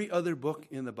every other book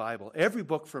in the Bible, every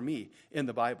book for me in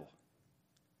the Bible,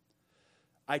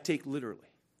 I take literally?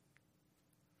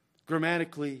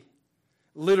 Grammatically,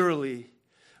 literally,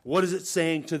 what is it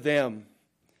saying to them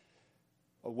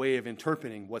a way of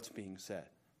interpreting what's being said.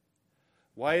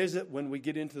 Why is it when we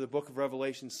get into the book of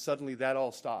Revelation, suddenly that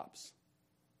all stops?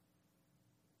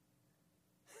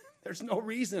 There's no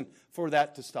reason for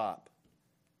that to stop.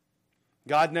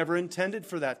 God never intended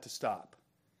for that to stop.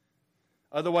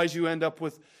 Otherwise, you end up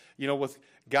with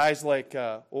guys like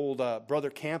old Brother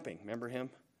Camping. Remember him?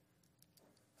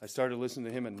 I started listening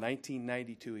to him in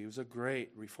 1992. He was a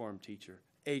great Reformed teacher,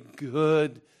 a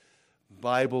good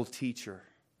Bible teacher,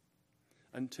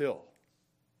 until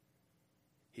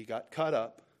he got caught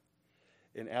up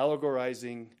in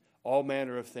allegorizing all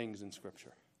manner of things in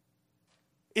Scripture.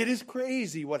 It is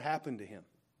crazy what happened to him.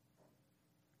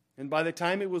 And by the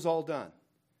time it was all done,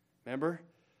 remember,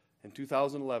 in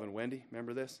 2011, Wendy,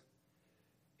 remember this?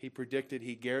 He predicted,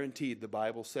 he guaranteed, the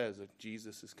Bible says that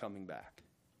Jesus is coming back.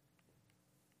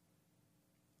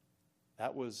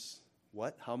 That was,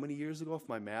 what? How many years ago, if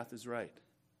my math is right?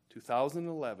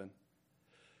 2011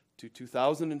 to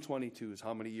 2022 is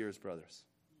how many years, brothers?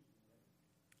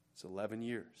 It's 11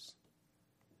 years.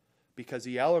 Because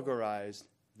he allegorized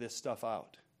this stuff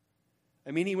out.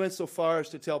 I mean, he went so far as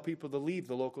to tell people to leave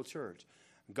the local church.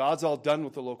 God's all done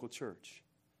with the local church.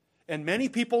 And many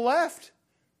people left.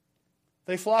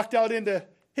 They flocked out into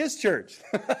his church.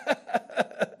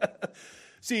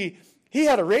 See, he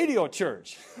had a radio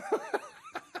church.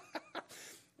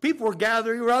 People were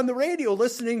gathering around the radio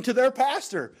listening to their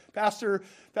pastor, Pastor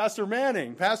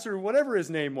Manning, Pastor whatever his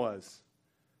name was.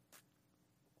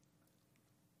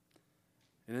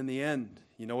 And in the end,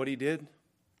 you know what he did?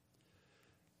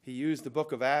 He used the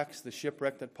book of Acts, the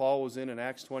shipwreck that Paul was in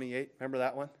Acts 28. Remember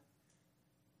that one?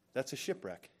 That's a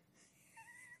shipwreck.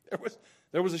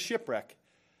 There was a shipwreck.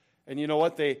 And you know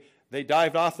what? They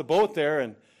dived off the boat there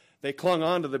and they clung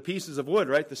on to the pieces of wood,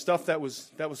 right? The stuff that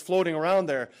was floating around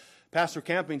there. Pastor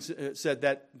Camping said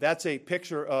that that's a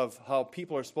picture of how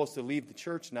people are supposed to leave the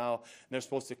church now, and they're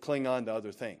supposed to cling on to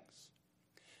other things.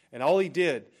 And all he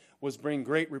did was bring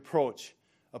great reproach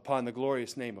upon the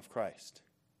glorious name of Christ.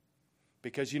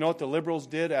 Because you know what the liberals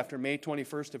did after May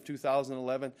 21st of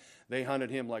 2011? They hunted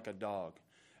him like a dog.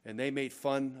 And they made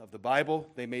fun of the Bible.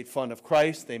 They made fun of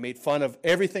Christ. They made fun of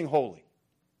everything holy.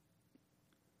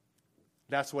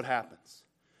 That's what happens.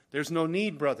 There's no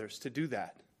need, brothers, to do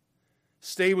that.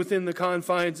 Stay within the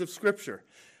confines of Scripture.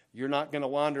 You're not going to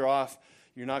wander off.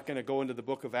 You're not going to go into the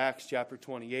book of Acts chapter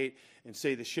 28 and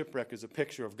say the shipwreck is a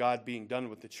picture of God being done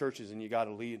with the churches and you got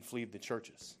to leave and flee the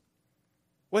churches.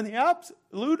 When the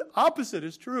absolute opposite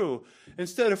is true.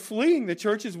 Instead of fleeing the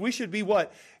churches, we should be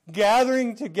what?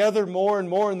 Gathering together more and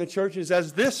more in the churches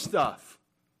as this stuff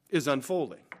is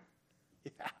unfolding.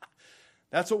 Yeah.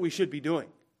 That's what we should be doing.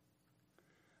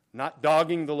 Not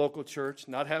dogging the local church,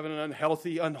 not having an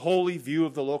unhealthy, unholy view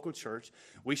of the local church.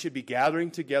 We should be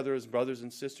gathering together as brothers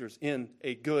and sisters in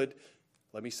a good,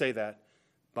 let me say that,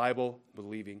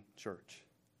 Bible-believing church.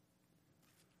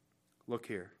 Look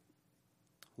here.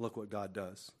 Look what God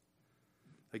does.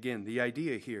 Again, the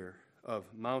idea here of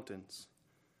mountains,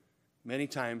 many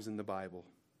times in the Bible,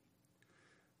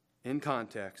 in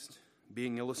context,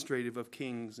 being illustrative of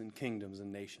kings and kingdoms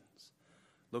and nations.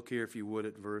 Look here, if you would,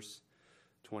 at verse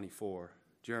 24.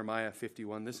 Jeremiah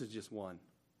 51, this is just one.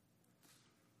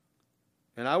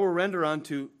 And I will render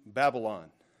unto Babylon.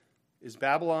 Was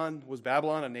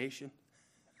Babylon a nation?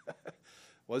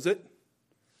 Was it?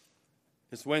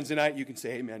 It's Wednesday night, you can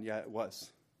say amen. Yeah, it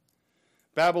was.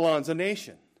 Babylon's a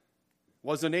nation.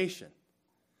 Was a nation.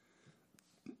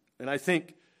 And I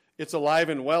think it's alive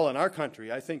and well in our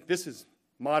country. I think this is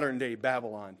modern day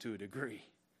Babylon to a degree.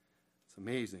 It's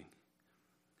amazing.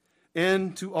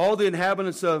 And to all the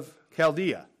inhabitants of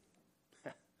Chaldea.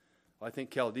 Well, I think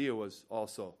Chaldea was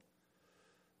also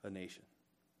a nation.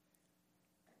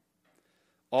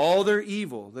 All their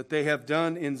evil that they have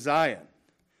done in Zion,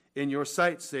 in your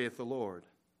sight, saith the Lord.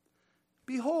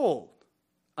 Behold,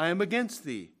 I am against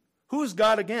thee. Who is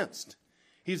God against?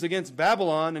 He's against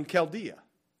Babylon and Chaldea.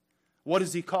 What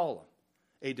does he call them?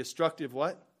 A destructive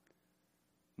what?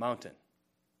 Mountain.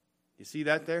 You see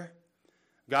that there?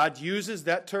 God uses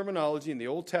that terminology in the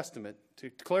Old Testament to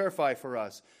clarify for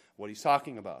us what he's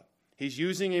talking about. He's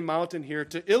using a mountain here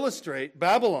to illustrate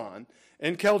Babylon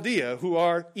and Chaldea, who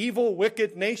are evil,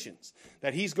 wicked nations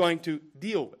that he's going to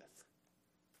deal with.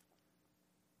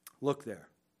 Look there.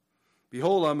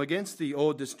 Behold, I am against thee,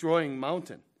 O destroying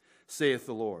mountain, saith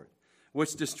the Lord,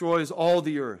 which destroys all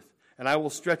the earth. And I will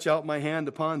stretch out my hand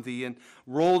upon thee and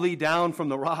roll thee down from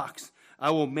the rocks. I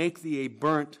will make thee a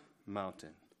burnt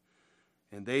mountain.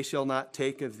 And they shall not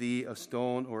take of thee a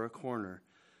stone or a corner,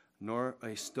 nor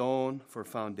a stone for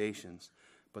foundations,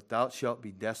 but thou shalt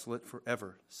be desolate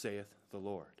forever, saith the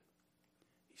Lord.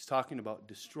 He's talking about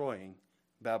destroying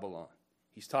Babylon.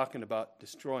 He's talking about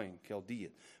destroying Chaldea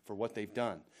for what they've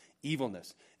done.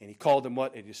 Evilness. And he called them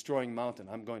what? A destroying mountain.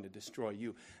 I'm going to destroy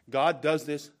you. God does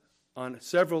this on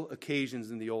several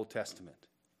occasions in the Old Testament.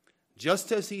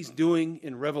 Just as he's doing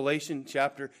in Revelation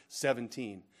chapter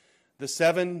 17. The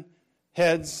 7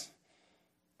 heads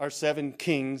are 7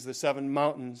 kings. The 7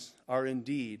 mountains are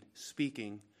indeed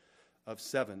speaking of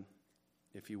 7,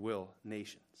 if you will,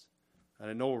 nations. And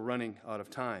I know we're running out of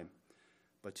time,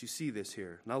 but you see this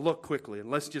here. Now look quickly, and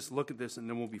let's just look at this and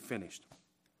then we'll be finished.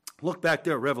 Look back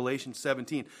there, Revelation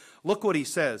 17. Look what he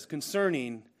says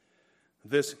concerning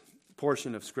this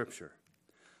portion of Scripture.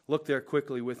 Look there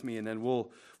quickly with me, and then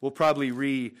we'll probably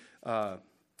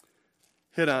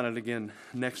hit on it again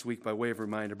next week by way of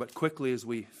reminder. But quickly as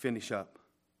we finish up,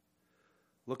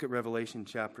 look at Revelation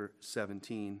chapter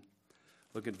 17.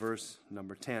 Look at verse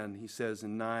number 10. He says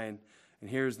in 9, and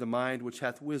here is the mind which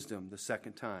hath wisdom the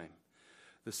second time.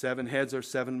 The 7 heads are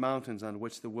 7 mountains on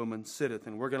which the woman sitteth.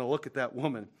 And we're going to look at that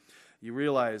woman. You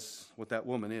realize what that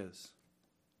woman is.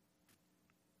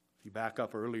 If you back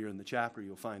up earlier in the chapter,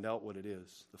 you'll find out what it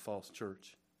is, the false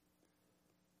church.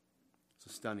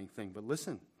 It's a stunning thing. But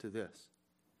listen to this.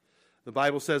 The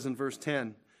Bible says in verse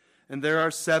 10, and there are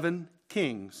 7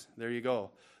 kings. There you go.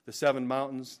 The 7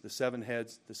 mountains, the 7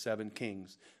 heads, the 7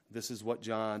 kings. This is what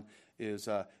John is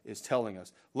telling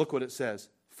us. Look what it says.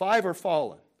 5 are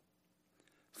fallen.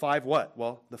 5 what?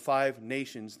 Well, the 5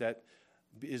 nations that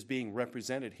is being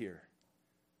represented here.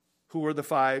 Who are the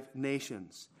 5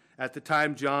 nations? At the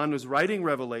time John was writing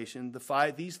Revelation,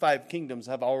 these 5 kingdoms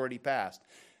have already passed.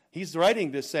 He's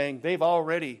writing this saying they've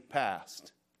already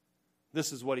passed.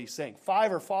 This is what he's saying.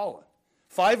 5 are fallen.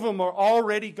 5 of them are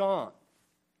already gone.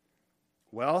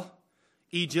 Well,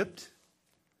 Egypt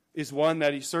is one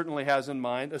that he certainly has in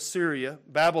mind. Assyria,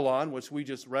 Babylon, which we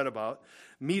just read about,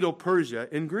 Medo-Persia,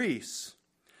 and Greece.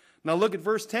 Now look at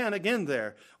verse 10 again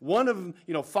there. 1 of them,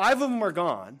 5 of them are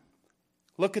gone.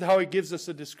 Look at how he gives us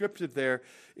a descriptive there,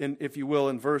 if you will,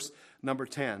 in verse number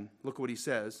 10. Look what he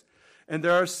says. And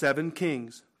there are 7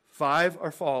 kings. 5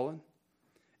 are fallen,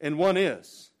 and 1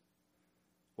 is.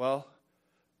 Well,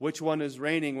 which one is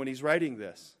reigning when he's writing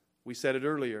this? We said it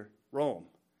earlier, Rome.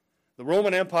 The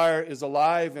Roman Empire is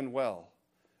alive and well.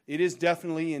 It is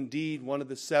definitely indeed one of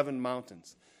the 7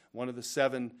 mountains, one of the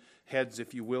 7 heads,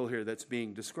 if you will, here that's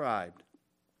being described.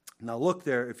 Now look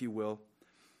there, if you will,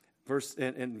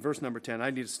 in verse number 10.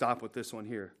 I need to stop with this one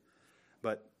here.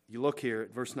 But you look here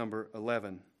at verse number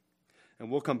 11,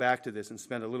 and we'll come back to this and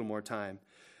spend a little more time.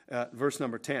 Verse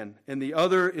number 10, and the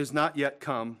other is not yet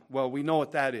come. Well, we know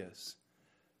what that is.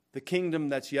 The kingdom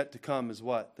that's yet to come is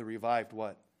what? The revived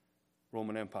what?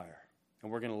 Roman Empire.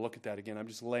 And we're going to look at that again. I'm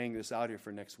just laying this out here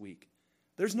for next week.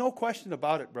 There's no question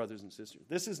about it, brothers and sisters.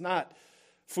 This is not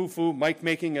foo-foo, Mike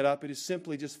making it up. It is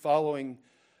simply just following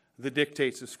the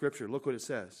dictates of Scripture. Look what it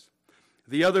says.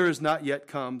 The other is not yet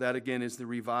come. That again is the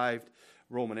revived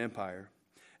Roman Empire.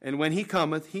 And when he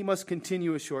cometh, he must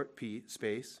continue a short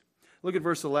space. Look at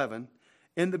verse 11.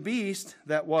 And the beast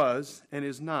that was and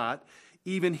is not,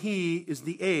 even he is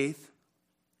the 8th.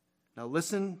 Now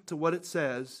listen to what it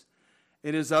says.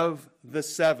 It is of the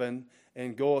 7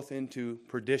 and goeth into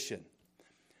perdition.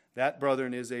 That,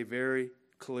 brethren, is a very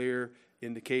clear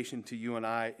indication to you and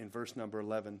I in verse number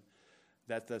 11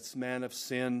 that this man of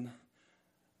sin,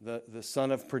 the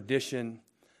son of perdition,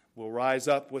 will rise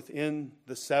up within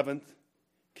the 7th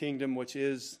kingdom, which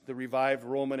is the revived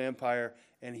Roman Empire,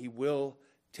 and he will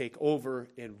take over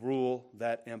and rule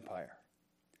that empire.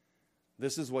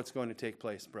 This is what's going to take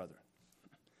place, brethren,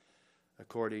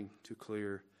 according to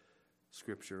clear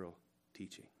scriptural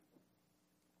teaching.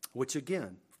 Which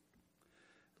again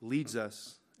leads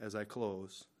us, as I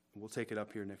close, and we'll take it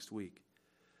up here next week,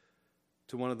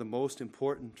 to one of the most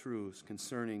important truths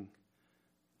concerning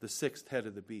the 6th head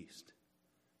of the beast.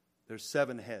 There's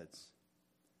 7 heads.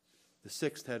 The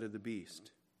 6th head of the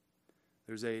beast.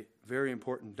 There's a very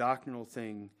important doctrinal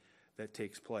thing that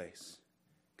takes place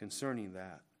concerning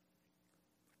that.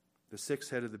 The 6th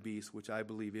head of the beast, which I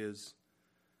believe is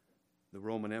the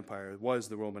Roman Empire, was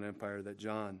the Roman Empire that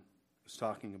John was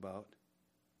talking about.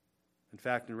 In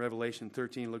fact, in Revelation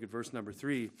 13, look at verse number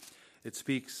 3, it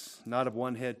speaks not of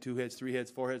 1 head, 2 heads, 3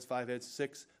 heads, 4 heads, 5 heads,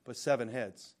 6, but 7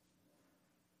 heads.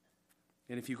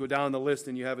 And if you go down the list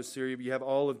and you have Assyria, you have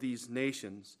all of these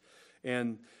nations.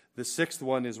 And the 6th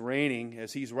one is reigning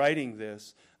as he's writing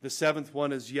this. The 7th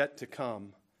one is yet to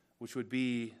come, which would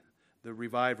be the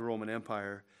revived Roman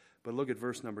Empire. But look at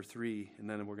verse number 3, and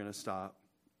then we're going to stop.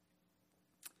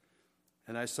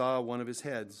 And I saw one of his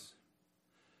heads.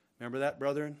 Remember that,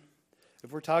 brethren?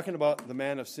 If we're talking about the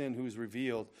man of sin who's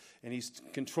revealed, and he's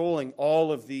controlling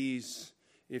all of these,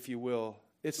 if you will,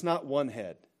 It's not one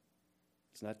head.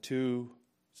 It's not two.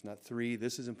 It's not three.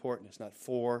 This is important. It's not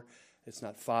four. It's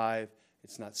not five.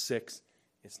 It's not six.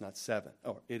 It's not seven.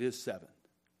 Oh, it is seven.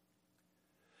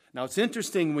 Now, it's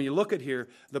interesting when you look at here,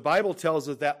 the Bible tells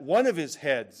us that one of his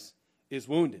heads is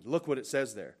wounded. Look what it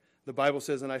says there. The Bible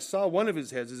says, and I saw one of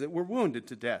his heads as it were wounded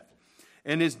to death,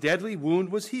 and his deadly wound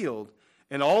was healed,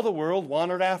 and all the world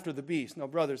wandered after the beast. Now,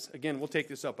 brothers, again, we'll take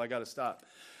this up. I got to stop.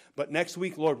 But next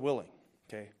week, Lord willing,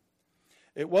 okay,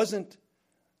 it wasn't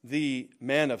the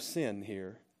man of sin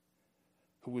here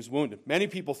who was wounded. Many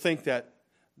people think that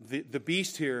the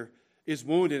beast here is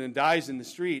wounded and dies in the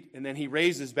street, and then he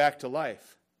raises back to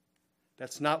life.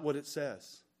 That's not what it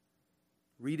says.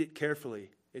 Read it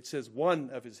carefully. It says one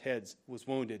of his heads was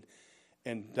wounded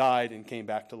and died and came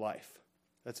back to life.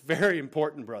 That's very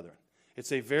important, brethren.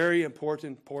 It's a very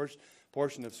important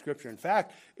portion of Scripture. In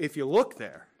fact, if you look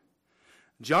there,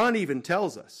 John even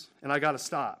tells us, and I got to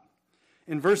stop.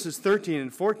 In verses 13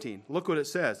 and 14, look what it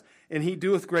says. And he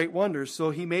doeth great wonders, so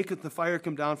he maketh the fire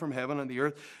come down from heaven on the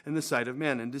earth in the sight of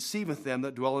men, and deceiveth them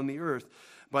that dwell on the earth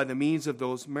by the means of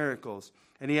those miracles.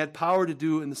 And he had power to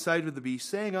do in the sight of the beast,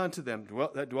 saying unto them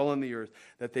that dwell on the earth,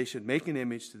 that they should make an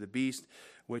image to the beast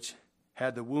which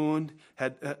had the wound,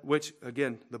 which,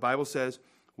 again, the Bible says,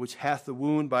 which hath the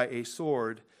wound by a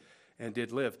sword, and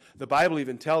did live. The Bible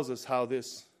even tells us how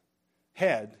this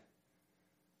head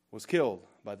was killed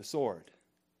by the sword.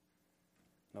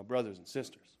 Now, brothers and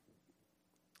sisters,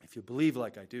 if you believe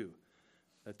like I do,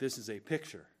 that this is a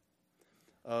picture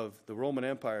of the Roman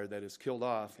Empire that is killed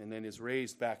off and then is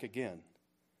raised back again,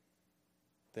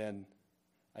 then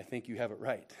I think you have it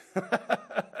right.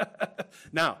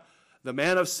 Now, the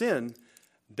man of sin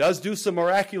does do some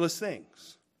miraculous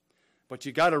things, but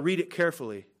you got to read it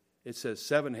carefully. It says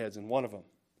 7 heads, and one of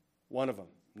them,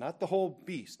 not the whole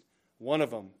beast, one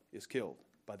of them is killed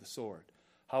by the sword.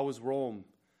 How was Rome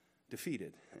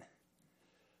defeated?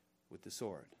 With the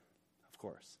sword, of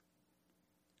course.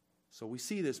 So we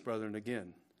see this, brethren,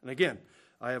 again. And again,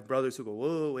 I have brothers who go,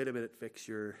 whoa, wait a minute, Fix,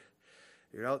 you're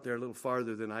out there a little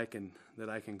farther than I can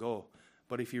go.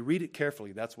 But if you read it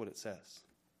carefully, that's what it says.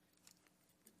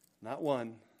 Not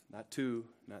 1, not 2,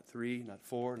 not 3, not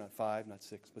 4, not 5, not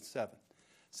 6, but 7.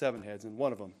 7 heads, and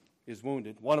one of them is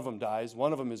wounded. One of them dies.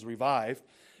 One of them is revived.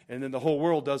 And then the whole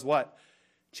world does what?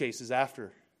 Chases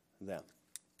after them,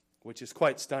 which is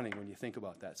quite stunning when you think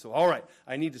about that. So, all right,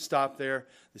 I need to stop there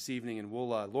this evening, and we'll,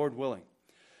 Lord willing,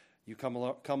 you come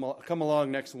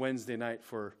along next Wednesday night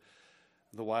for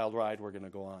the wild ride we're going to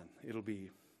go on. It'll be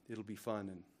fun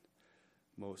and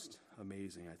most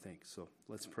amazing, I think. So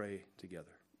let's pray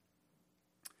together.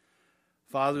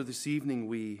 Father, this evening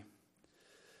we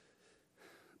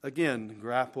again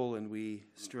grapple and we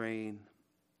strain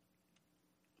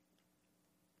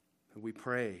and we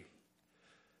pray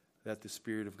that the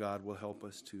Spirit of God will help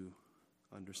us to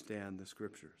understand the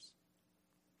Scriptures.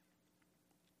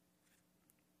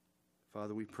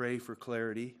 Father, we pray for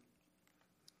clarity.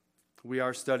 We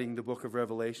are studying the book of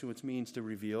Revelation, which means to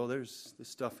reveal. This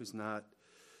stuff is not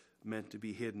meant to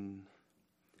be hidden.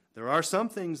 There are some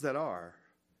things that are,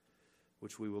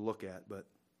 which we will look at, but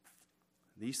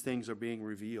these things are being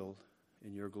revealed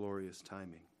in your glorious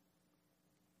timing.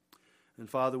 And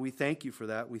Father, we thank you for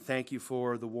that. We thank you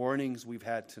for the warnings we've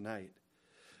had tonight.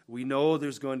 We know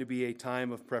there's going to be a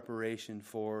time of preparation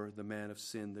for the man of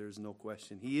sin. There's no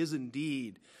question. He is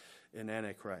indeed an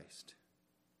Antichrist.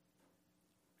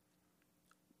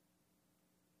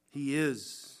 He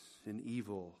is an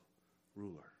evil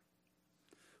ruler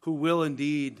who will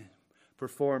indeed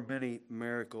perform many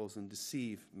miracles and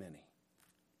deceive many.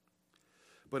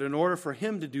 But in order for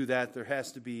him to do that, there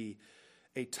has to be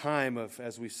a time of,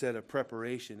 as we said, a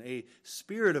preparation, a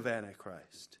spirit of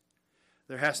Antichrist.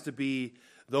 There has to be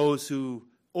those who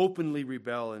openly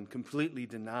rebel and completely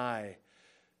deny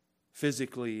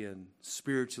physically and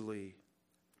spiritually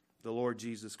the Lord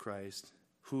Jesus Christ,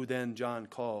 who then John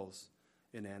calls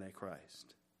an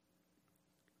Antichrist.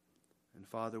 And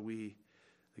Father, we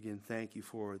again thank you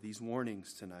for these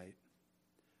warnings tonight,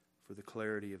 for the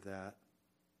clarity of that.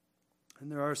 And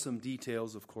there are some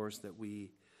details, of course, that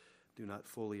we do not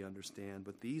fully understand,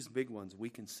 but these big ones, we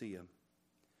can see them.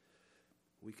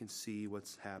 We can see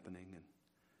what's happening and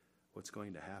what's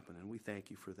going to happen, and we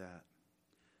thank you for that.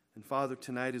 And Father,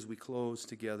 tonight as we close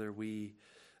together, we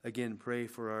again pray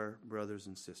for our brothers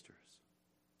and sisters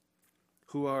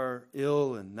who are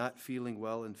ill and not feeling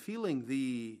well and feeling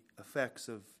the effects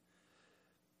of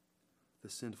the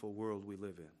sinful world we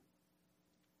live in.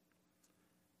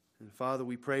 And Father,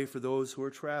 we pray for those who are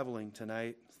traveling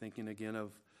tonight, thinking again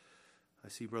of, I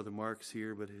see Brother Mark's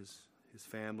here, but his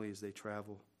family as they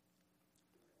travel.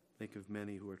 Think of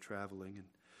many who are traveling. And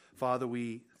Father,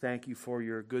 we thank you for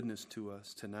your goodness to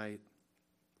us tonight.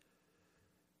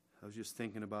 I was just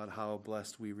thinking about how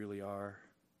blessed we really are.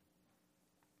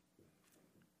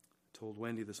 I told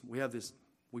Wendy this.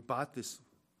 We bought this.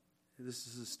 This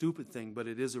is a stupid thing, but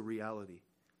it is a reality.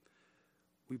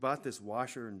 We bought this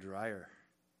washer and dryer.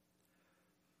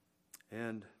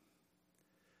 And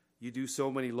you do so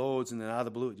many loads, and then out of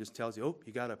the blue, it just tells you, oh,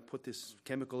 you got to put this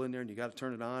chemical in there, and you got to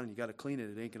turn it on, and you got to clean it.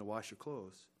 It ain't going to wash your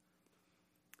clothes.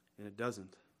 And it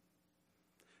doesn't.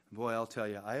 And boy, I'll tell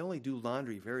you, I only do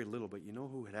laundry very little, but you know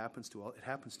who it happens to? It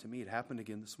happens to me. It happened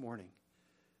again this morning.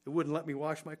 It wouldn't let me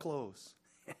wash my clothes.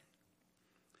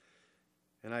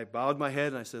 And I bowed my head,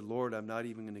 and I said, Lord, I'm not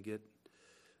even going to get,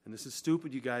 and this is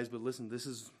stupid, you guys, but listen, this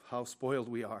is how spoiled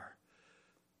we are.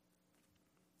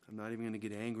 I'm not even going to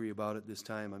get angry about it this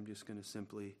time. I'm just going to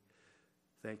simply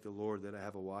thank the Lord that I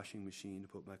have a washing machine to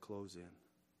put my clothes in.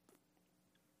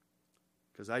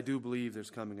 Because I do believe there's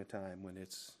coming a time when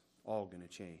it's all going to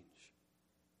change.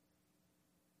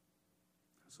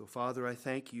 So, Father, I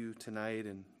thank you tonight,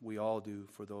 and we all do,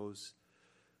 for those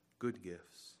good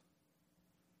gifts.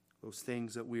 Those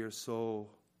things that we are so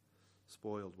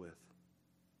spoiled with.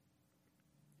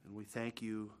 And we thank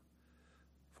you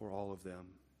for all of them.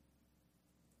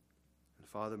 And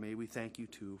Father, may we thank you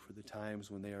too for the times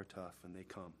when they are tough and they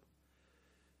come.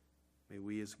 May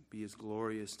we be as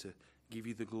glorious to give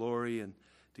you the glory and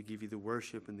to give you the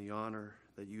worship and the honor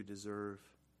that you deserve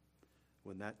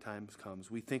when that time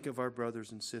comes. We think of our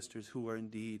brothers and sisters who are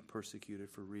indeed persecuted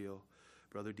for real.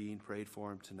 Brother Dean prayed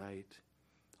for him tonight.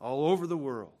 All over the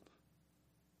world.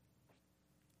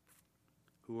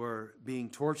 Who are being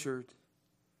tortured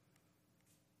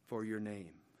for your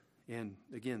name. And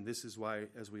again, this is why,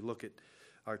 as we look at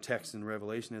our text in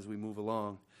Revelation, as we move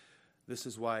along, this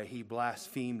is why he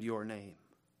blasphemed your name.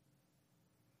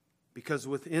 Because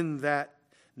within that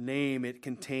name, it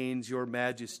contains your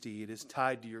majesty. It is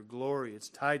tied to your glory. It's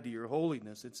tied to your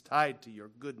holiness. It's tied to your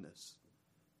goodness.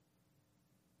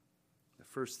 The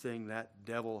first thing that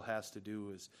devil has to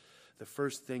do is, the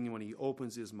first thing when he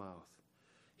opens his mouth,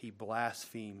 he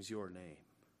blasphemes your name.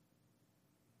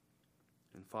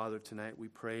 And Father, tonight we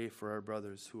pray for our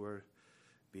brothers who are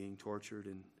being tortured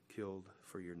and killed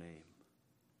for your name.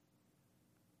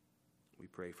 We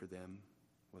pray for them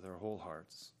with our whole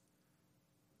hearts.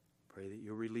 Pray that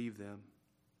you'll relieve them,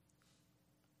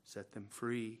 set them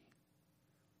free.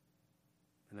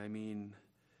 And I mean,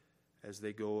 as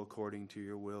they go according to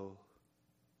your will,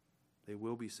 they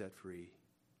will be set free.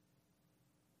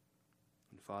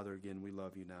 And Father, again, we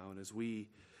love you now. And as we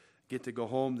get to go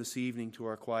home this evening to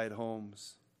our quiet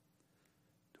homes,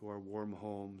 to our warm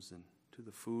homes, and to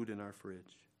the food in our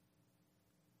fridge,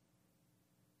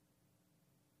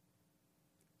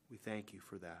 we thank you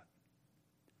for that.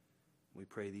 We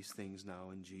pray these things now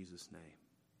in Jesus' name.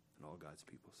 And all God's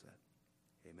people said,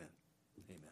 amen. Amen.